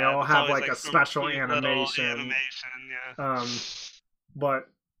 and they all have like a special animation. But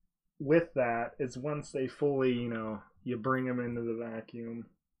with that is once they fully, you bring them into the vacuum,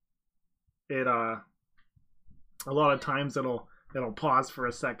 it a lot of times it'll pause for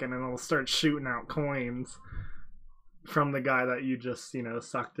a second and it'll start shooting out coins from the guy that you just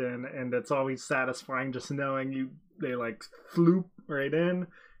sucked in, and it's always satisfying just knowing they like floop right in,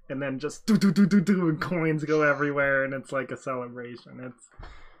 and then just do and coins go everywhere, and it's like a celebration.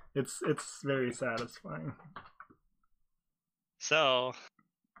 It's very satisfying. So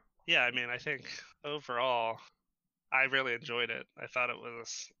yeah, I think overall I really enjoyed it. I thought it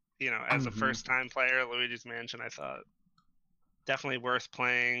was, as a first time player, Luigi's Mansion, I thought definitely worth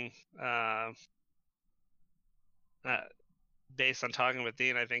playing. Based on talking with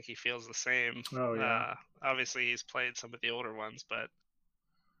Dean, I think he feels the same. Oh yeah. Obviously he's played some of the older ones, but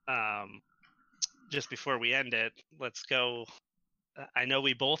just before we end it, let's go. I know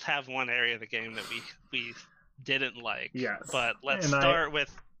we both have one area of the game that we didn't like. Yes. But let's start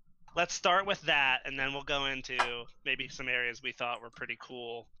with that, and then we'll go into maybe some areas we thought were pretty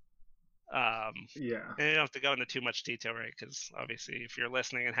cool. And you don't have to go into too much detail, right? Because obviously, if you're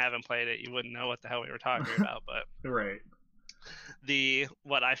listening and haven't played it, you wouldn't know what the hell we were talking about. But right.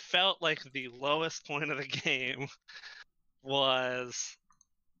 What I felt like the lowest point of the game was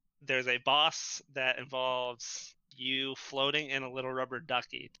there's a boss that involves you floating in a little rubber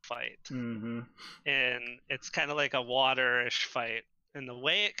ducky to fight. Mm-hmm. And it's kind of like a water-ish fight. And the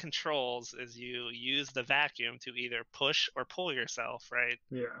way it controls is you use the vacuum to either push or pull yourself, right?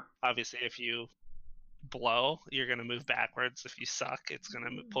 Yeah. Obviously, if you blow, you're going to move backwards. If you suck, it's going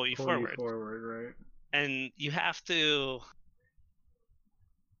to pull you forward. Right. And you have to...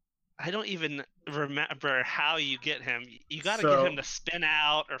 I don't even remember how you get him. You got to get him to spin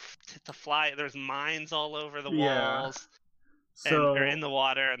out or to fly. There's mines all over the walls. Or in the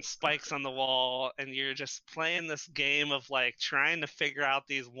water, and spikes on the wall, and you're just playing this game of like trying to figure out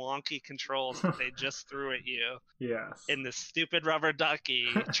these wonky controls that they just threw at you. Yes. In this stupid rubber ducky,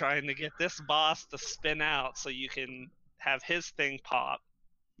 trying to get this boss to spin out so you can have his thing pop.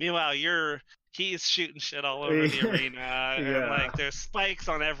 Meanwhile, he's shooting shit all over the arena, and like there's spikes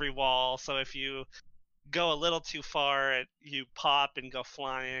on every wall. So if you go a little too far, you pop and go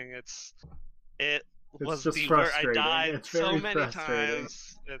flying. It was just the frustrating. I died so many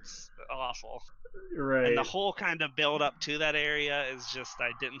times. It's awful. Right. And the whole kind of build up to that area is just I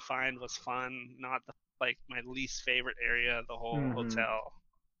didn't find was fun. Not my least favorite area of the whole hotel.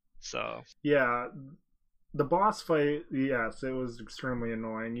 So yeah, The boss fight, yes, it was extremely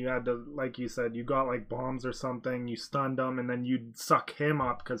annoying. You had to, like you said, you got like bombs or something, you stunned him, and then you'd suck him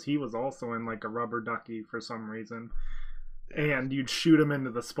up because he was also in like a rubber ducky for some reason. Yeah. And you'd shoot him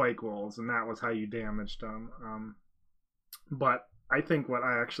into the spike walls, and that was how you damaged him. But I think what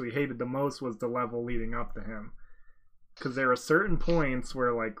I actually hated the most was the level leading up to him, because there are certain points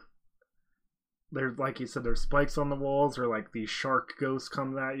where there's, like you said, there's spikes on the walls, or like these shark ghosts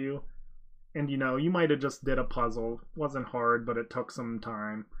come at you, and you might have just did a puzzle. It wasn't hard, but it took some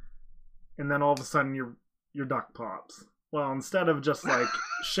time, and then all of a sudden your duck pops. Well, instead of just like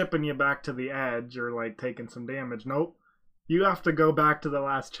shipping you back to the edge or like taking some damage, nope. You have to go back to the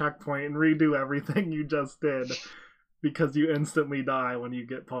last checkpoint and redo everything you just did because you instantly die when you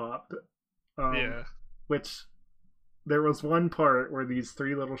get popped. Yeah. Which there was one part where these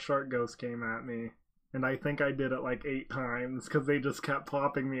three little shark ghosts came at me, and I think I did it like 8 times because they just kept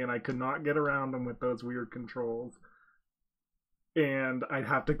popping me and I could not get around them with those weird controls. And I'd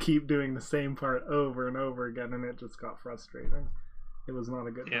have to keep doing the same part over and over again, and it just got frustrating. It was not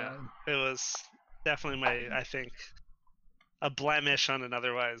a good time. It was definitely I think, a blemish on an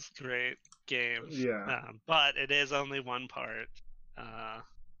otherwise great game. Yeah. But it is only one part.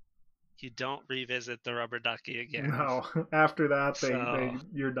 You don't revisit the rubber ducky again. No, after that,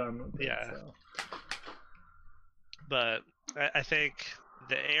 you're done with it. Yeah. So. But I think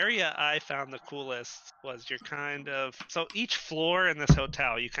the area I found the coolest was you're kind of... So each floor in this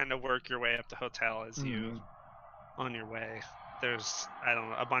hotel, you kind of work your way up the hotel as you on your way. There's, I don't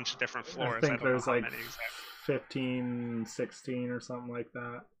know, a bunch of different floors. I think there's like exactly. 15, 16 or something like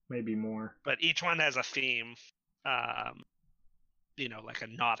that. Maybe more. But each one has a theme. Like a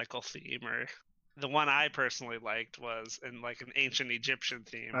nautical theme, or the one I personally liked was in like an ancient Egyptian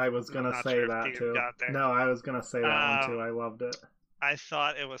theme. I was gonna say that too. No, I was gonna say that one too. I loved it. I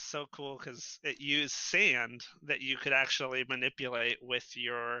thought it was so cool because it used sand that you could actually manipulate with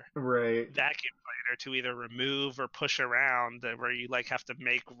your vacuum cleaner to either remove or push around, where you like have to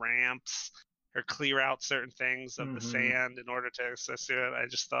make ramps or clear out certain things of the sand in order to access to it. I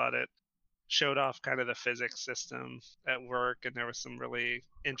just thought it showed off kind of the physics system at work, and there was some really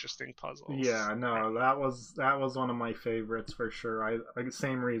interesting puzzles. Yeah, no, that was one of my favorites for sure. I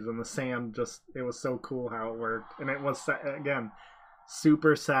same reason. The sand it was so cool how it worked, and it was again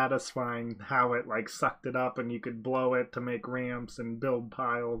super satisfying how it like sucked it up, and you could blow it to make ramps and build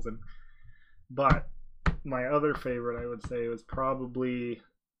piles. But my other favorite, I would say, was probably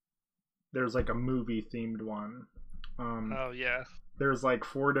there's like a movie themed one. Oh yeah. There's like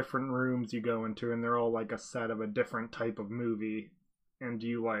 4 different rooms you go into, and they're all like a set of a different type of movie, and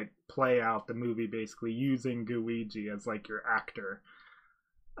you like play out the movie basically using Gooigi as like your actor.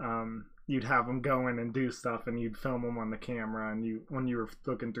 You'd have them go in and do stuff, and you'd film them on the camera, and when you were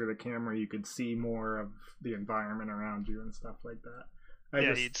looking through the camera, you could see more of the environment around you and stuff like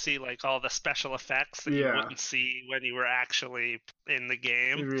that. You'd see like all the special effects that you wouldn't see when you were actually in the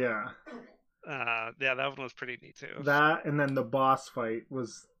game. Yeah. That one was pretty neat too. That, and then the boss fight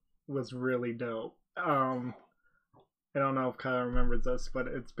was really dope. I don't know if Kyle remembers this, but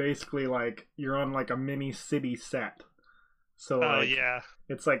it's basically like you're on like a mini city set. So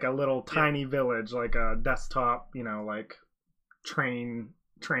it's like a little tiny village, like a desktop, like train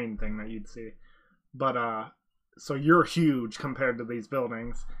thing that you'd see. But so you're huge compared to these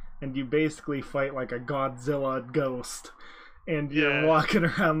buildings, and you basically fight like a Godzilla ghost. And you're walking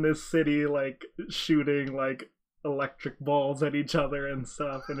around this city like shooting like electric balls at each other and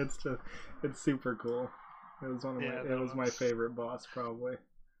stuff, and it's super cool. It was my favorite boss probably.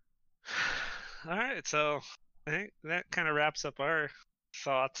 All right, so I think that kind of wraps up our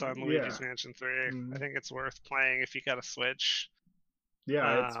thoughts on Luigi's Mansion 3. I think it's worth playing if you got a Switch.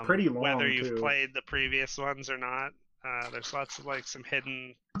 Yeah, it's pretty long. Whether you've played the previous ones or not. There's lots of like some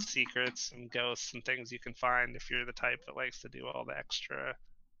hidden secrets and ghosts and things you can find if you're the type that likes to do all the extra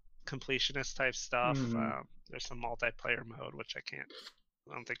completionist type stuff. There's some multiplayer mode, which I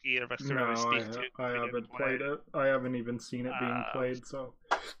don't think either of us really speak to. I haven't played it. I haven't even seen it being played, so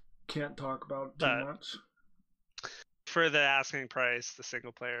can't talk about it too much. For the asking price, the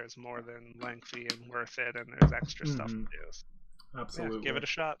single player is more than lengthy and worth it, and there's extra stuff to do. Absolutely. Yeah, give it a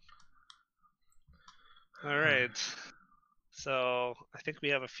shot. All right. So I think we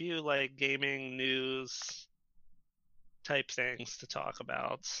have a few like gaming news type things to talk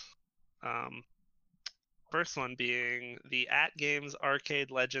about. First one being the AtGames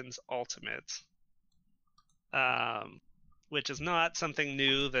Arcade Legends Ultimate, which is not something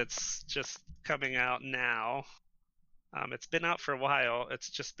new that's just coming out now. It's been out for a while. It's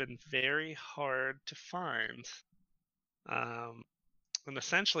just been very hard to find. And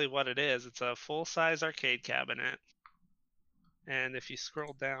essentially what it is, it's a full-size arcade cabinet. And if you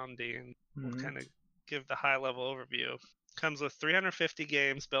scroll down, Dean, we'll kind of give the high-level overview. Comes with 350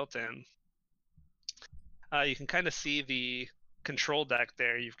 games built in. You can kind of see the control deck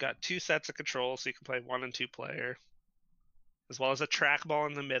there. You've got 2 sets of controls, so you can play 1 and 2 player, as well as a trackball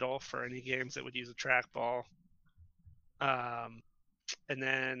in the middle for any games that would use a trackball. And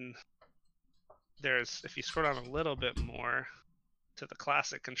then there's, if you scroll down a little bit more to the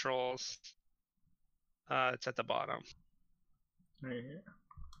classic controls, it's at the bottom. Right here.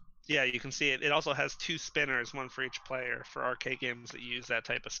 Yeah, you can see it. It also has 2 spinners, one for each player for arcade games that use that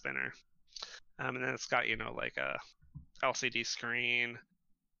type of spinner. And then it's got, like a LCD screen.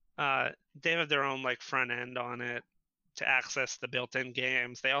 They have their own like front end on it to access the built-in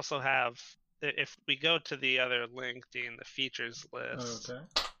games. They also have, if we go to the other link, Dean, the features list, Okay.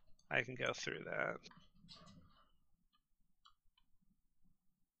 I can go through that.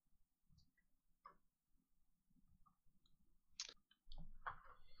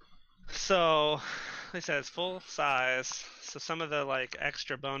 So it says full size. So some of the like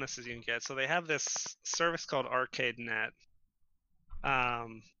extra bonuses you can get. So they have this service called ArcadeNet.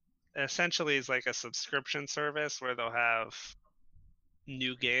 Essentially is like a subscription service where they'll have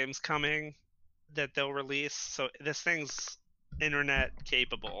new games coming that they'll release. So this thing's internet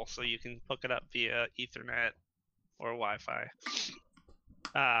capable, so you can hook it up via Ethernet or Wi-Fi,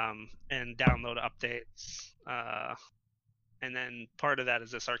 and download updates. And then part of that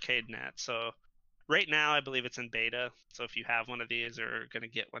is this ArcadeNet. So right now, I believe it's in beta. So if you have one of these or are going to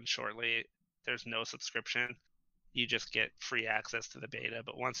get one shortly, there's no subscription. You just get free access to the beta.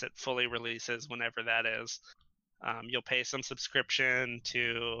 But once it fully releases, whenever that is, you'll pay some subscription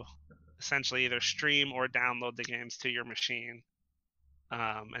to essentially either stream or download the games to your machine.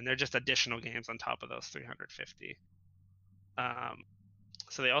 And they're just additional games on top of those 350.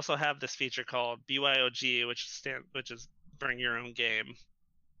 So they also have this feature called BYOG, which is bring your own game.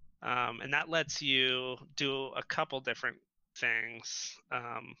 And that lets you do a couple different things.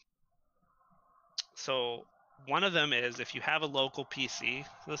 So one of them is if you have a local PC,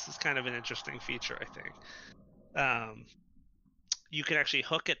 this is kind of an interesting feature, I think. You can actually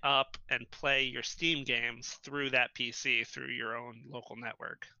hook it up and play your Steam games through that PC through your own local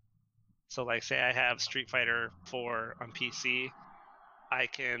network. So like say I have Street Fighter 4 on PC, I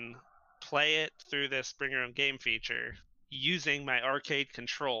can play it through this bring your own game feature using my arcade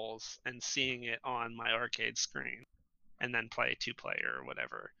controls and seeing it on my arcade screen, and then play 2-player or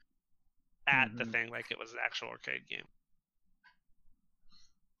whatever at the thing like it was an actual arcade game.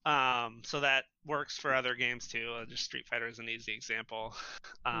 So that works for other games too. Just Street Fighter is an easy example.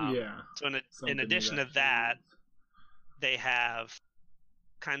 Yeah. So in addition to that, they have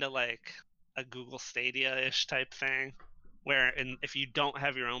kind of like a Google Stadia-ish type thing, where if you don't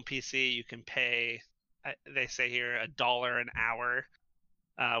have your own PC, you can pay, they say here, $1 an hour,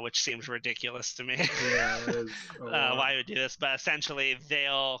 which seems ridiculous to me. Yeah, it is. Why would do this? But essentially,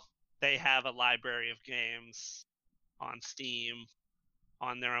 they have a library of games on Steam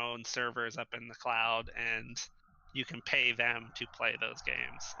on their own servers up in the cloud, and you can pay them to play those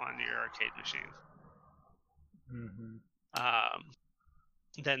games on your arcade machine.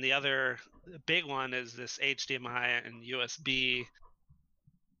 Then the other big one is this HDMI and USB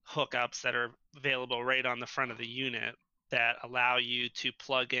hookups that are available right on the front of the unit that allow you to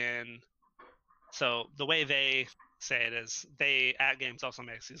plug in. So the way they say it is, AtGames also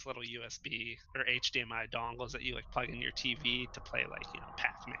makes these little USB or HDMI dongles that you like plug in your TV to play like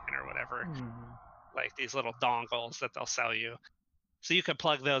Pac-Man or whatever, like these little dongles that they'll sell you. So you can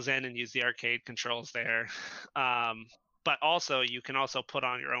plug those in and use the arcade controls there. But also you can also put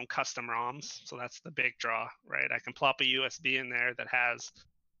on your own custom ROMs. So that's the big draw, right? I can plop a USB in there that has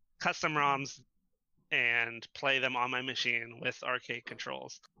custom ROMs and play them on my machine with arcade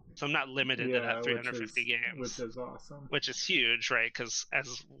controls. So I'm not limited to that 350 games. Which is awesome. Which is huge, right? Because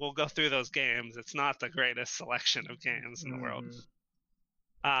as we'll go through those games, it's not the greatest selection of games in the world.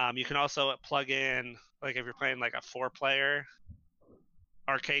 You can also plug in, like if you're playing like a 4-player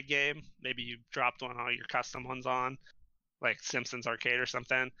arcade game, maybe you dropped one of your custom ones on, like Simpsons Arcade or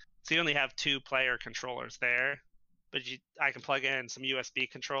something. So you only have 2-player controllers there, but I can plug in some USB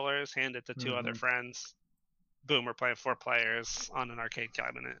controllers, hand it to 2 other friends. Boom, we're playing 4 players on an arcade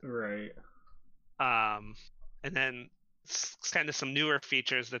cabinet. Right. And then kind of some newer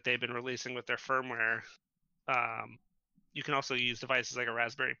features that they've been releasing with their firmware. You can also use devices like a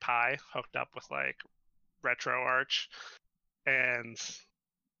Raspberry Pi hooked up with like RetroArch and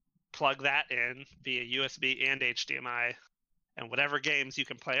plug that in via USB and HDMI and whatever games you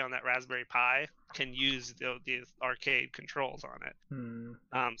can play on that Raspberry Pi can use these arcade controls on it.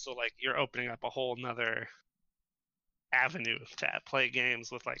 So like you're opening up a whole nother avenue to play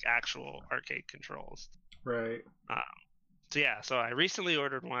games with like actual arcade controls. Right. So yeah, so I recently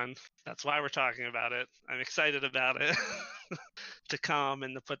ordered one. That's why we're talking about it. I'm excited about it to come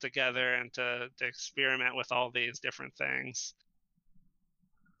and to put together and to experiment with all these different things.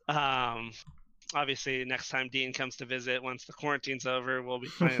 Obviously, next time Dean comes to visit, once the quarantine's over, we'll be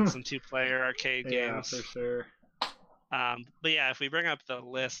playing some 2-player arcade games. Yeah, for sure. But yeah, if we bring up the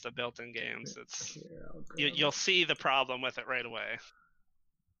list of built-in games, it's you'll see the problem with it right away.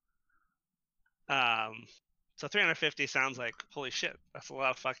 So 350 sounds like, holy shit, that's a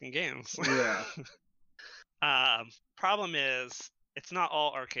lot of fucking games. Yeah. Problem is, it's not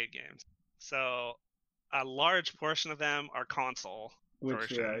all arcade games. So a large portion of them are console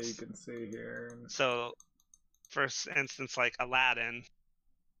versions. Yeah, you can see here. So, for instance, like Aladdin,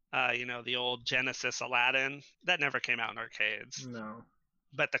 the old Genesis Aladdin, that never came out in arcades. No.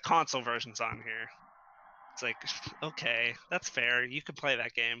 But the console version's on here. It's like, okay, that's fair. You could play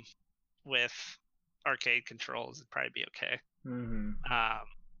that game with arcade controls. It'd probably be okay.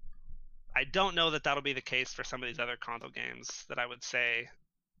 I don't know that that'll be the case for some of these other console games that I would say.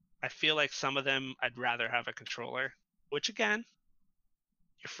 I feel like some of them I'd rather have a controller, which again,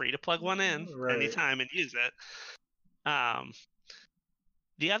 you're free to plug one in anytime and use it.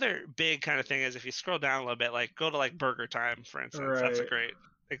 The other big kind of thing is if you scroll down a little bit, like go to like Burger Time, for instance. That's a great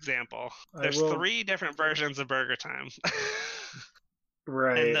example. There's 3 different versions of Burger Time.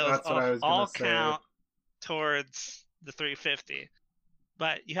 Right. And those that's what I was all gonna say. count towards the 350.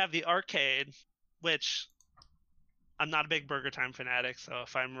 But you have the arcade, which I'm not a big Burger Time fanatic, so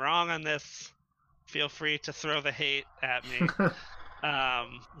if I'm wrong on this, feel free to throw the hate at me.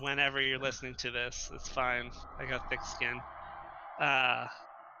 Whenever you're listening to this, it's fine. I got thick skin. I'd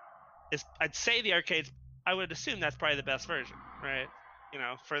say the arcades, I would assume that's probably the best version, right?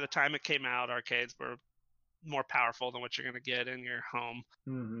 For the time it came out, arcades were more powerful than what you're going to get in your home.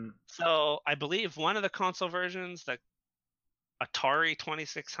 So I believe one of the console versions, the Atari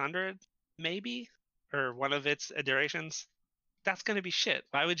 2600, maybe, or one of its iterations, that's going to be shit.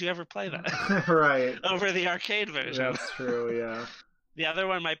 Why would you ever play that? Right. Over the arcade version. That's true, yeah. The other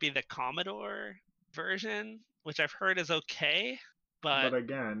one might be the Commodore version, which I've heard is okay, but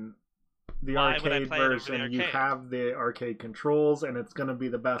again, the arcade version, you have the arcade controls, and it's going to be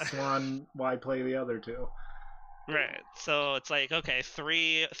the best one. Why play the other two? Right. So it's like, okay,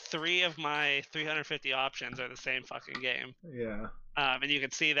 three of my 350 options are the same fucking game. Yeah. And you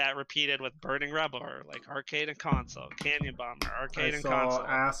can see that repeated with Burning Rubber, like arcade and console, Canyon Bomber, arcade and console,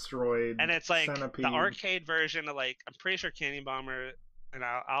 Asteroid, and it's like Centipede. The arcade version of I'm pretty sure Canyon Bomber, and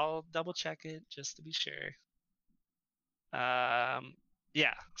I'll double check it just to be sure.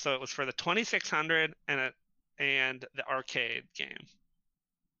 Yeah. So it was for the 2600 and the arcade game.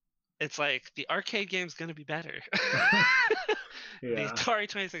 It's like the arcade game's gonna be better. Yeah. The Atari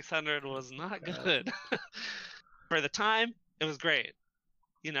 2600 was not good. For the time, it was great.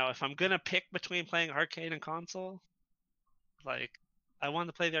 If I'm gonna pick between playing arcade and console, like I want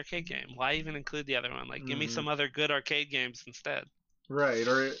to play the arcade game. Why even include the other one? Like, give me some other good arcade games instead. Right,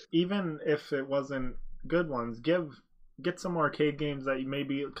 or even if it wasn't good ones, get some arcade games that you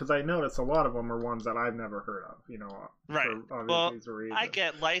maybe, because I noticed a lot of them are ones that I've never heard of, Right. Well, I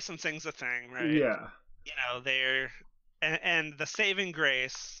get licensing's a thing, right? Yeah. They're, and the saving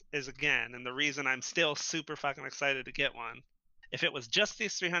grace is, again, and the reason I'm still super fucking excited to get one, if it was just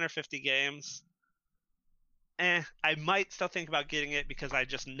these 350 games, I might still think about getting it because I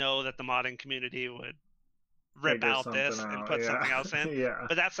just know that the modding community would rip out this and put something else in. Yeah.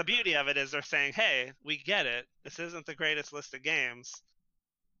 But that's the beauty of it, is they're saying, hey, we get it. This isn't the greatest list of games.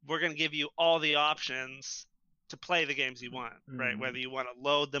 We're going to give you all the options to play the games you want, right? Whether you want to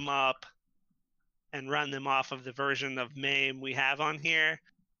load them up and run them off of the version of MAME we have on here,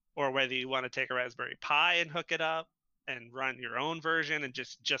 or whether you want to take a Raspberry Pi and hook it up and run your own version and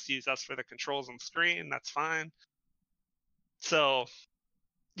just use us for the controls on screen, that's fine. So,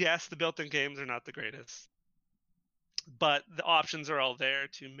 yes, the built-in games are not the greatest, but the options are all there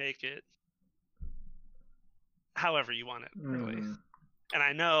to make it however you want it, really. And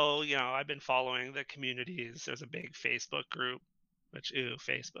I know, I've been following the communities. There's a big Facebook group, which,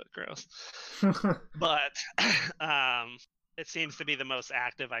 Facebook, gross. But it seems to be the most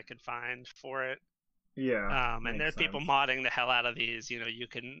active I could find for it. Yeah. And there's people modding the hell out of these. You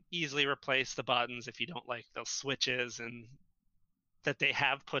can easily replace the buttons if you don't like those switches and that they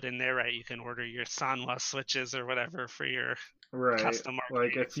have put in there, right? You can order your Sanwa switches or whatever for your custom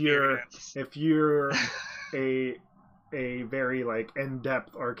arcade like if experience. you're a a very like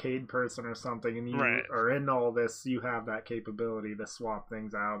in-depth arcade person or something and you Right. are in all this, you have that capability to swap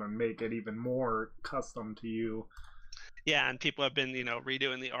things out and make it even more custom to you. Yeah, and people have been,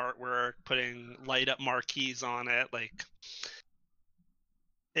 redoing the artwork, putting light up marquees on it. Like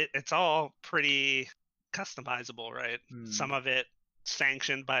it's all pretty customizable, right? Some of it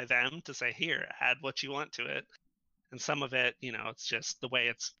sanctioned by them to say, here, add what you want to it. And some of it, it's just the way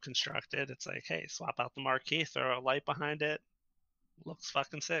it's constructed. It's like, hey, swap out the marquee, throw a light behind it. Looks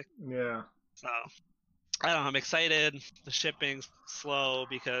fucking sick. Yeah. So I don't know. I'm excited. The shipping's slow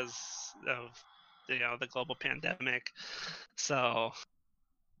because of the global pandemic. So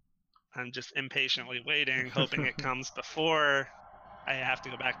I'm just impatiently waiting, hoping it comes before I have to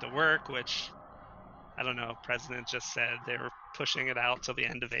go back to work, which I don't know. President just said they were pushing it out till the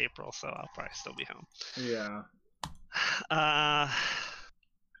end of April, so I'll probably still be home. Yeah. I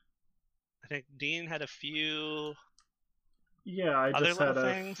think Dean had a few. Yeah, I other just had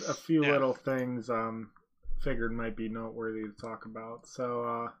things. a few little things figured might be noteworthy to talk about.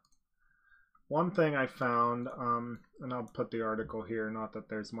 So one thing I found, and I'll put the article here, not that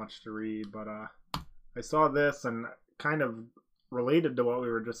there's much to read, but I saw this and kind of related to what we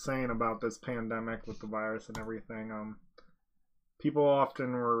were just saying about this pandemic with the virus and everything. People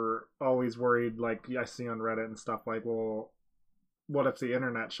often were always worried, like I see on Reddit and stuff, like, well, what if the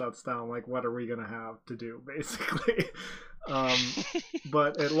internet shuts down? Like, what are we gonna have to do, basically?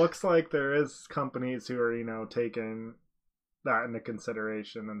 But it looks like there is companies who are, taking that into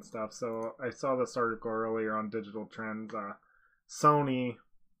consideration and stuff. So I saw this article earlier on Digital Trends. Sony,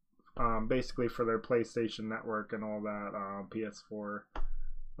 basically for their PlayStation Network and all that, PS4,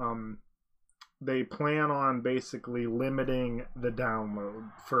 they plan on basically limiting the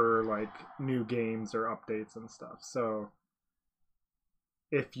download for like new games or updates and stuff. So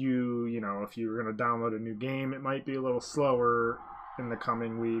if if you're going to download a new game, it might be a little slower in the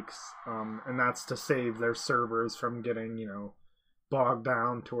coming weeks, and that's to save their servers from getting bogged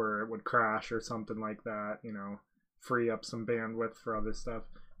down to where it would crash or something like that. Free up some bandwidth for other stuff.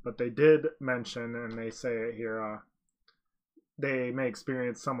 But they did mention, and they say it here, they may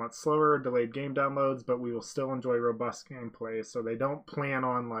experience somewhat slower delayed game downloads, but we will still enjoy robust gameplay. So they don't plan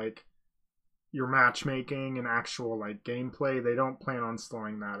on like your matchmaking and actual like gameplay. They don't plan on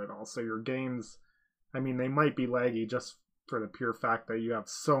slowing that at all. So your games, I mean, they might be laggy just for the pure fact that you have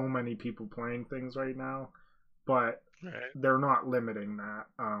so many people playing things right now, but they're not limiting that.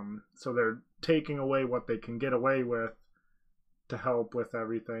 So they're taking away what they can get away with to help with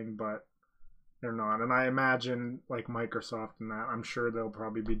everything, but they're not. And I imagine like Microsoft and that, I'm sure they'll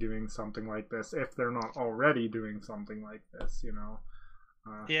probably be doing something like this if they're not already doing something like this.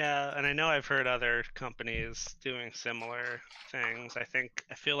 Yeah, and I know I've heard other companies doing similar things. I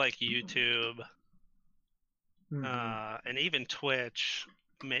feel like YouTube, and even Twitch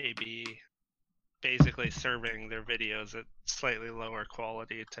may be basically serving their videos at slightly lower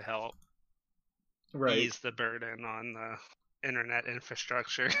quality to help ease the burden on the internet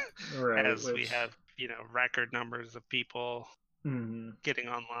infrastructure, as we have record numbers of people getting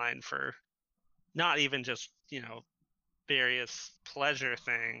online for not even just various pleasure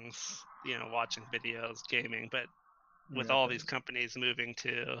things, watching videos, gaming, but with all these companies moving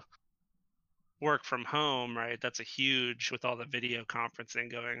to work from home, right? That's a huge, with all the video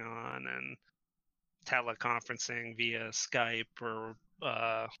conferencing going on and teleconferencing via Skype or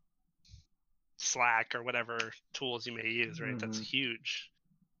Slack or whatever tools you may use, right? That's huge.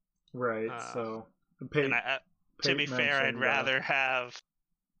 Right. So, to be fair, I'd rather have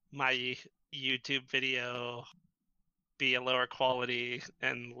my YouTube video be a lower quality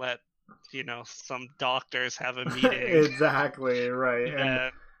and let some doctors have a meeting. Exactly,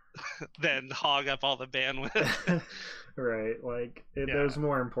 right. Then hog up all the bandwidth. Right, like there's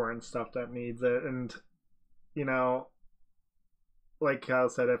more important stuff that needs it, and like Cal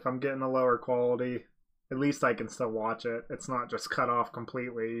said, if I'm getting a lower quality, at least I can still watch it. It's not just cut off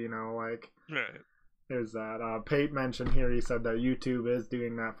completely, like right. There's that. Pate mentioned here, he said that YouTube is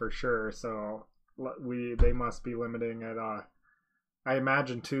doing that for sure, so they must be limiting it. I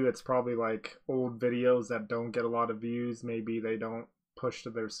imagine too it's probably like old videos that don't get a lot of views, maybe they don't push to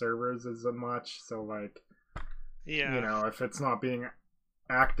their servers as much, so like if it's not being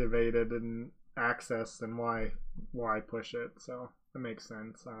activated and accessed, then why push it? So it makes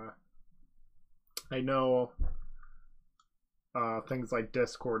sense. I know things like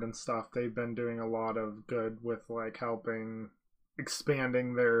Discord and stuff, they've been doing a lot of good with like helping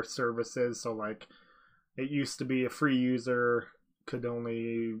expanding their services. So like it used to be a free user could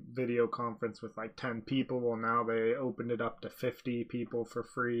only video conference with like 10 people. Well, now they opened it up to 50 people for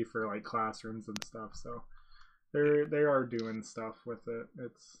free for like classrooms and stuff. So they are doing stuff with it.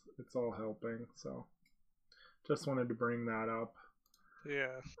 It's all helping. So just wanted to bring that up.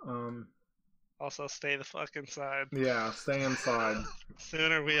 Yeah. Um, Also, stay the fuck inside. yeah, stay inside. The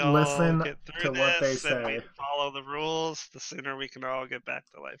sooner we all Listen get to through what they this and we say. follow the rules, the sooner we can all get back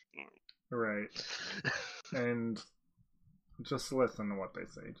to life normal. Right. And just listen to what they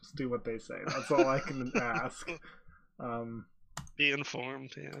say. Just do what they say. That's all I can ask. Be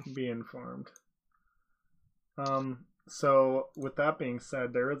informed, yeah. Be informed. So with that being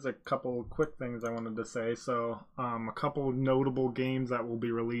said, there is a couple quick things I wanted to say. So a couple notable games that will be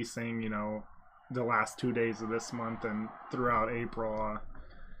releasing, the last 2 days of this month and throughout April.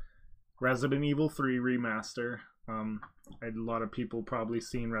 Resident Evil 3 Remaster. A lot of people probably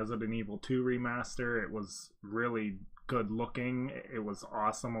seen Resident Evil 2 Remaster. It was really good looking. It was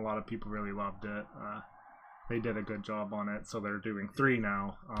awesome. A lot of people really loved it. They did a good job on it. So they're doing 3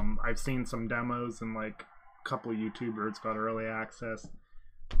 now. I've seen some demos and like a couple YouTubers got early access.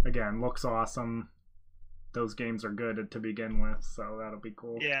 Again, looks awesome. Those games are good to begin with, so that'll be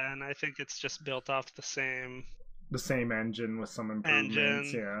cool. Yeah, and I think it's just built off the same engine with some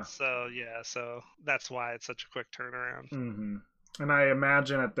improvements. Yeah. So that's why it's such a quick turnaround. Mm-hmm. And I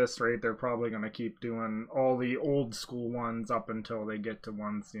imagine at this rate they're probably going to keep doing all the old school ones up until they get to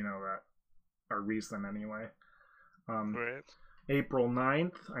ones that are recent anyway. Right. April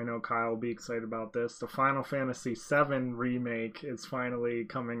 9th, I know Kyle will be excited about this. The Final Fantasy VII remake is finally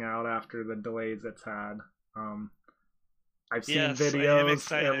coming out after the delays it's had. I've seen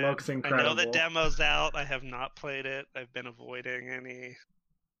videos. It looks incredible. I know the demo's out. I have not played it. I've been avoiding any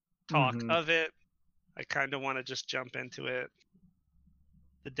talk of it. I kind of want to just jump into it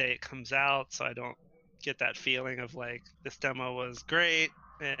the day it comes out, so I don't get that feeling of like this demo was great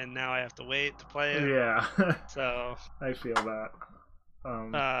and now I have to wait to play it. Yeah. So I feel that.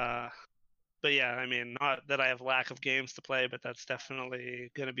 But yeah, I mean, not that I have lack of games to play, but that's definitely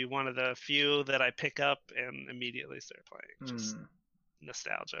going to be one of the few that I pick up and immediately start playing. Just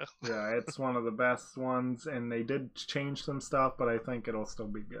nostalgia. Yeah, it's one of the best ones, and they did change some stuff, but I think it'll still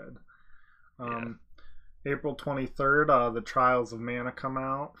be good. April 23rd, the Trials of Mana come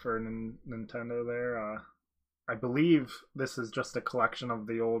out for Nintendo there. I believe this is just a collection of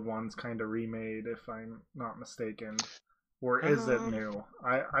the old ones kind of remade, if I'm not mistaken. Or is it new?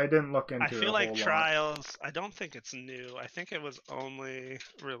 I didn't look into it. I feel like Trials, I don't think it's new. I think it was only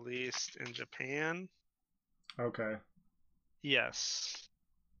released in Japan. Okay. Yes.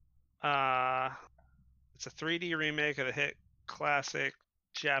 It's a 3D remake of the hit classic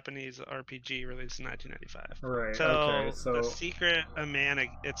Japanese RPG released in 1995. Right. So the Secret of Mana,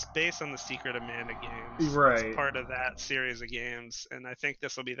 it's based on the Secret of Mana games. Right. It's part of that series of games, and I think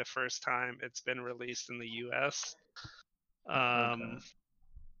this will be the first time it's been released in the U.S. I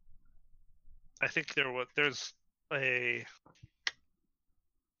think there's a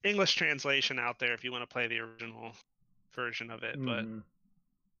English translation out there if you want to play the original version of it, but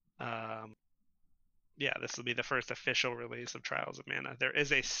yeah, this will be the first official release of Trials of Mana. There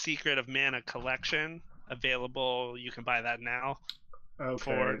is a Secret of Mana collection available. You can buy that now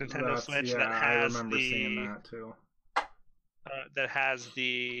for Nintendo Switch. That has I remember seeing that too. That has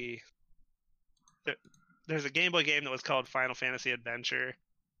there's a Game Boy game that was called Final Fantasy Adventure.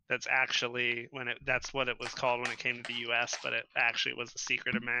 That's actually that's what it was called when it came to the US, but it actually was the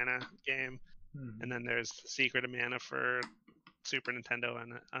Secret of Mana game. And then there's Secret of Mana for Super Nintendo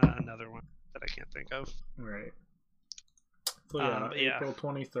and another one that I can't think of. Right. So April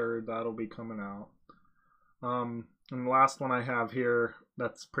 23rd, that'll be coming out. And the last one I have here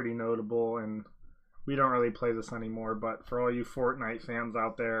that's pretty notable, and we don't really play this anymore, but for all you Fortnite fans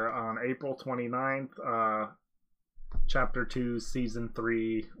out there, on April 29th, Chapter 2, Season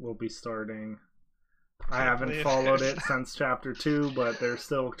 3 will be starting. I haven't followed it since Chapter 2, but they're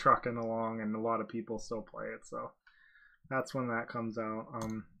still trucking along, and a lot of people still play it, so that's when that comes out.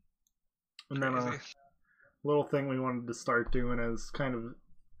 And then a little thing we wanted to start doing is kind of,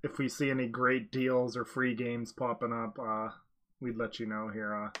 if we see any great deals or free games popping up, we'd let you know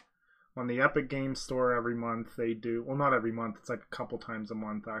here. On the Epic Games Store every month, they do, well, not every month, it's like a couple times a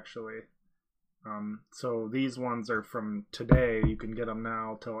month actually. So these ones are from today. You can get them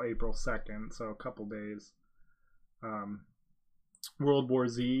now till April 2nd, so a couple days. World War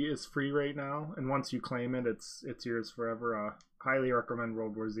Z is free right now, and once you claim it, it's yours forever. Highly recommend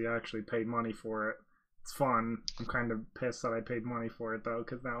World War Z. I actually paid money for it. It's fun. I'm kind of pissed that I paid money for it though,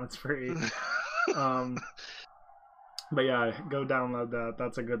 because now it's free. But yeah, go download that.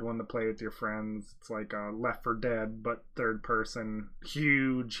 That's a good one to play with your friends. It's like Left 4 Dead, but third person.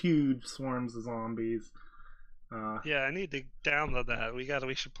 Huge swarms of zombies. Yeah, I need to download that.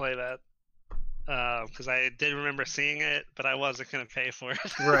 We should play that. because I did remember seeing it, but I wasn't gonna pay for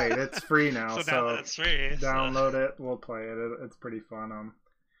it. Right, it's free now, So now that so it's free, so download it. We'll play it. It's pretty fun.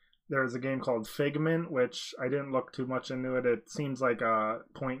 There's a game called Figment, which I didn't look too much into it. It seems like a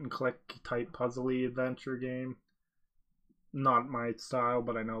point and click type puzzly adventure game. Not my style,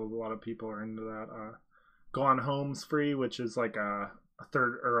 but I know a lot of people are into that. Gone Home's free, which is like a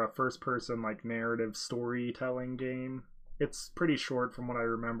third or a first person like narrative storytelling game. It's pretty short from what I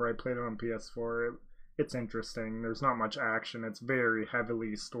remember. I played it on PS4. It's interesting. There's not much action. It's very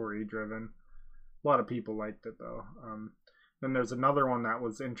heavily story driven. A lot of people liked it though. Then there's another one that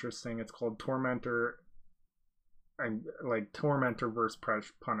was interesting. It's called Tormentor, and like Tormentor versus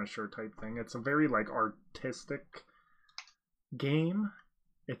Punisher type thing. It's a very like artistic game.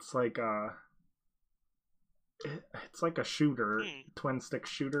 It's like it's like a shooter, twin stick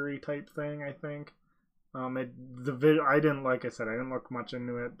shootery type thing. I think. I didn't, like I said, I didn't look much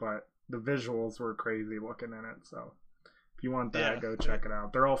into it, but the visuals were crazy looking in it. So if you want that, go check it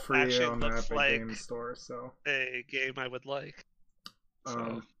out. They're all free on the Epic Games Store. So a game I would like.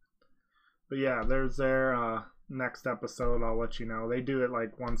 So. But yeah, there's their next episode. I'll let you know. They do it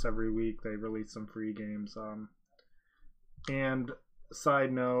like once every week. They release some free games. And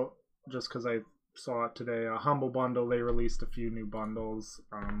side note, just because I saw it today, Humble Bundle, they released a few new bundles.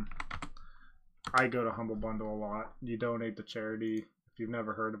 I go to Humble Bundle a lot. You donate to charity. If you've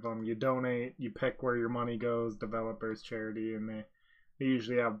never heard of them, you donate, you pick where your money goes, developers, charity, and they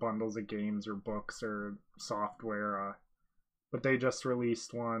usually have bundles of games or books or software. But they just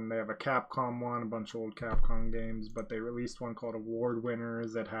released one. They have a Capcom one, a bunch of old Capcom games, but they released one called Award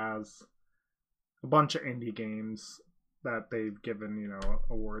Winners that has a bunch of indie games that they've given,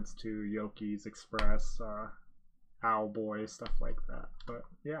 awards to. Yoki's Express, Owlboy, stuff like that. But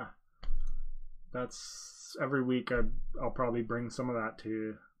yeah, that's every week. I'll probably bring some of that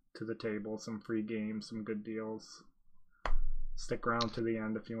to the table. Some free games, some good deals. Stick around to the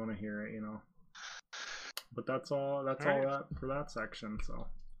end if you want to hear it. But that's all that for that section. So.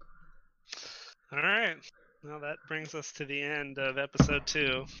 All right. Well, that brings us to the end of episode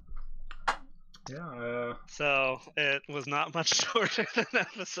 2. Yeah. So it was not much shorter than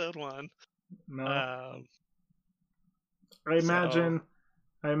episode 1. No. I imagine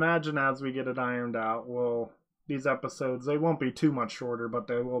as we get it ironed out, these episodes, they won't be too much shorter, but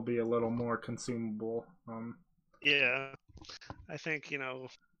they will be a little more consumable. Yeah. I think, we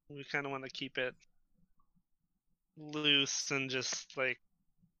kind of want to keep it loose and just like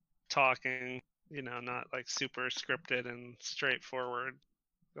talking, not like super scripted and straightforward,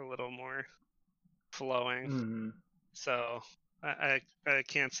 a little more flowing. Mm-hmm. So I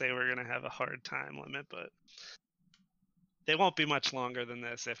can't say we're gonna have a hard time limit, but they won't be much longer than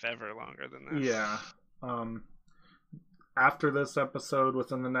this, if ever longer than this. Yeah. After this episode,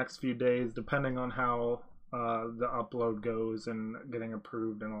 within the next few days, depending on how the upload goes and getting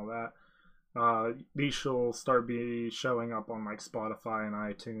approved and all that, these shall start showing up on like Spotify and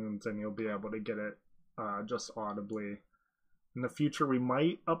iTunes, and you'll be able to get it just audibly. In the future, we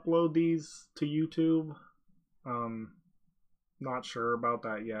might upload these to YouTube. Not sure about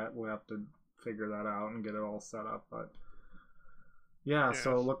that yet. We'll have to figure that out and get it all set up. But yeah,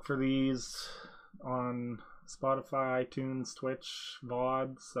 so look for these on Spotify, iTunes, Twitch,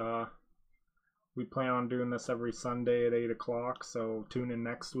 VODs. We plan on doing this every Sunday at 8 o'clock, so tune in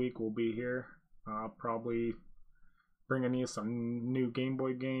next week. We'll be here. Probably bringing you some new Game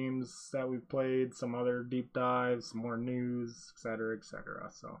Boy games that we've played, some other deep dives, some more news, etc., etc.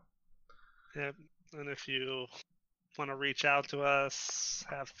 So, yep. And if you want to reach out to us,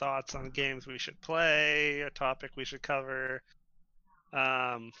 have thoughts on games we should play, a topic we should cover,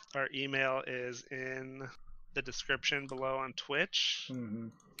 our email is in the description below on Twitch. Mm-hmm.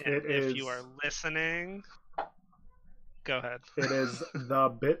 And if you are listening, go ahead. It is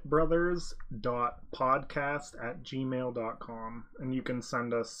thebitbrothers.podcast@gmail.com, and you can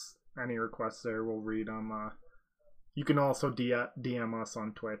send us any requests there. We'll read them. You can also DM us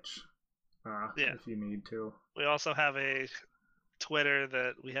on Twitch if you need to. We also have a Twitter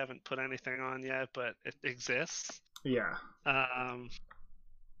that we haven't put anything on yet, but it exists. Yeah.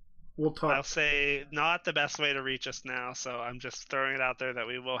 We'll talk. I'll say not the best way to reach us now, so I'm just throwing it out there that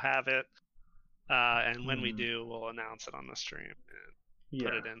we will have it, and when we do, we'll announce it on the stream and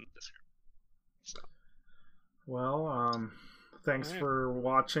put it in the description. So. Well, thanks for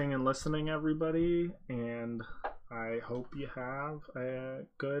watching and listening, everybody, and I hope you have a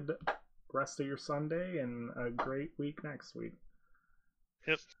good rest of your Sunday and a great week next week.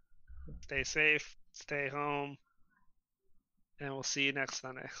 Yep. Stay safe, stay home, and we'll see you next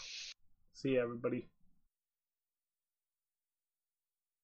Sunday. See you, everybody.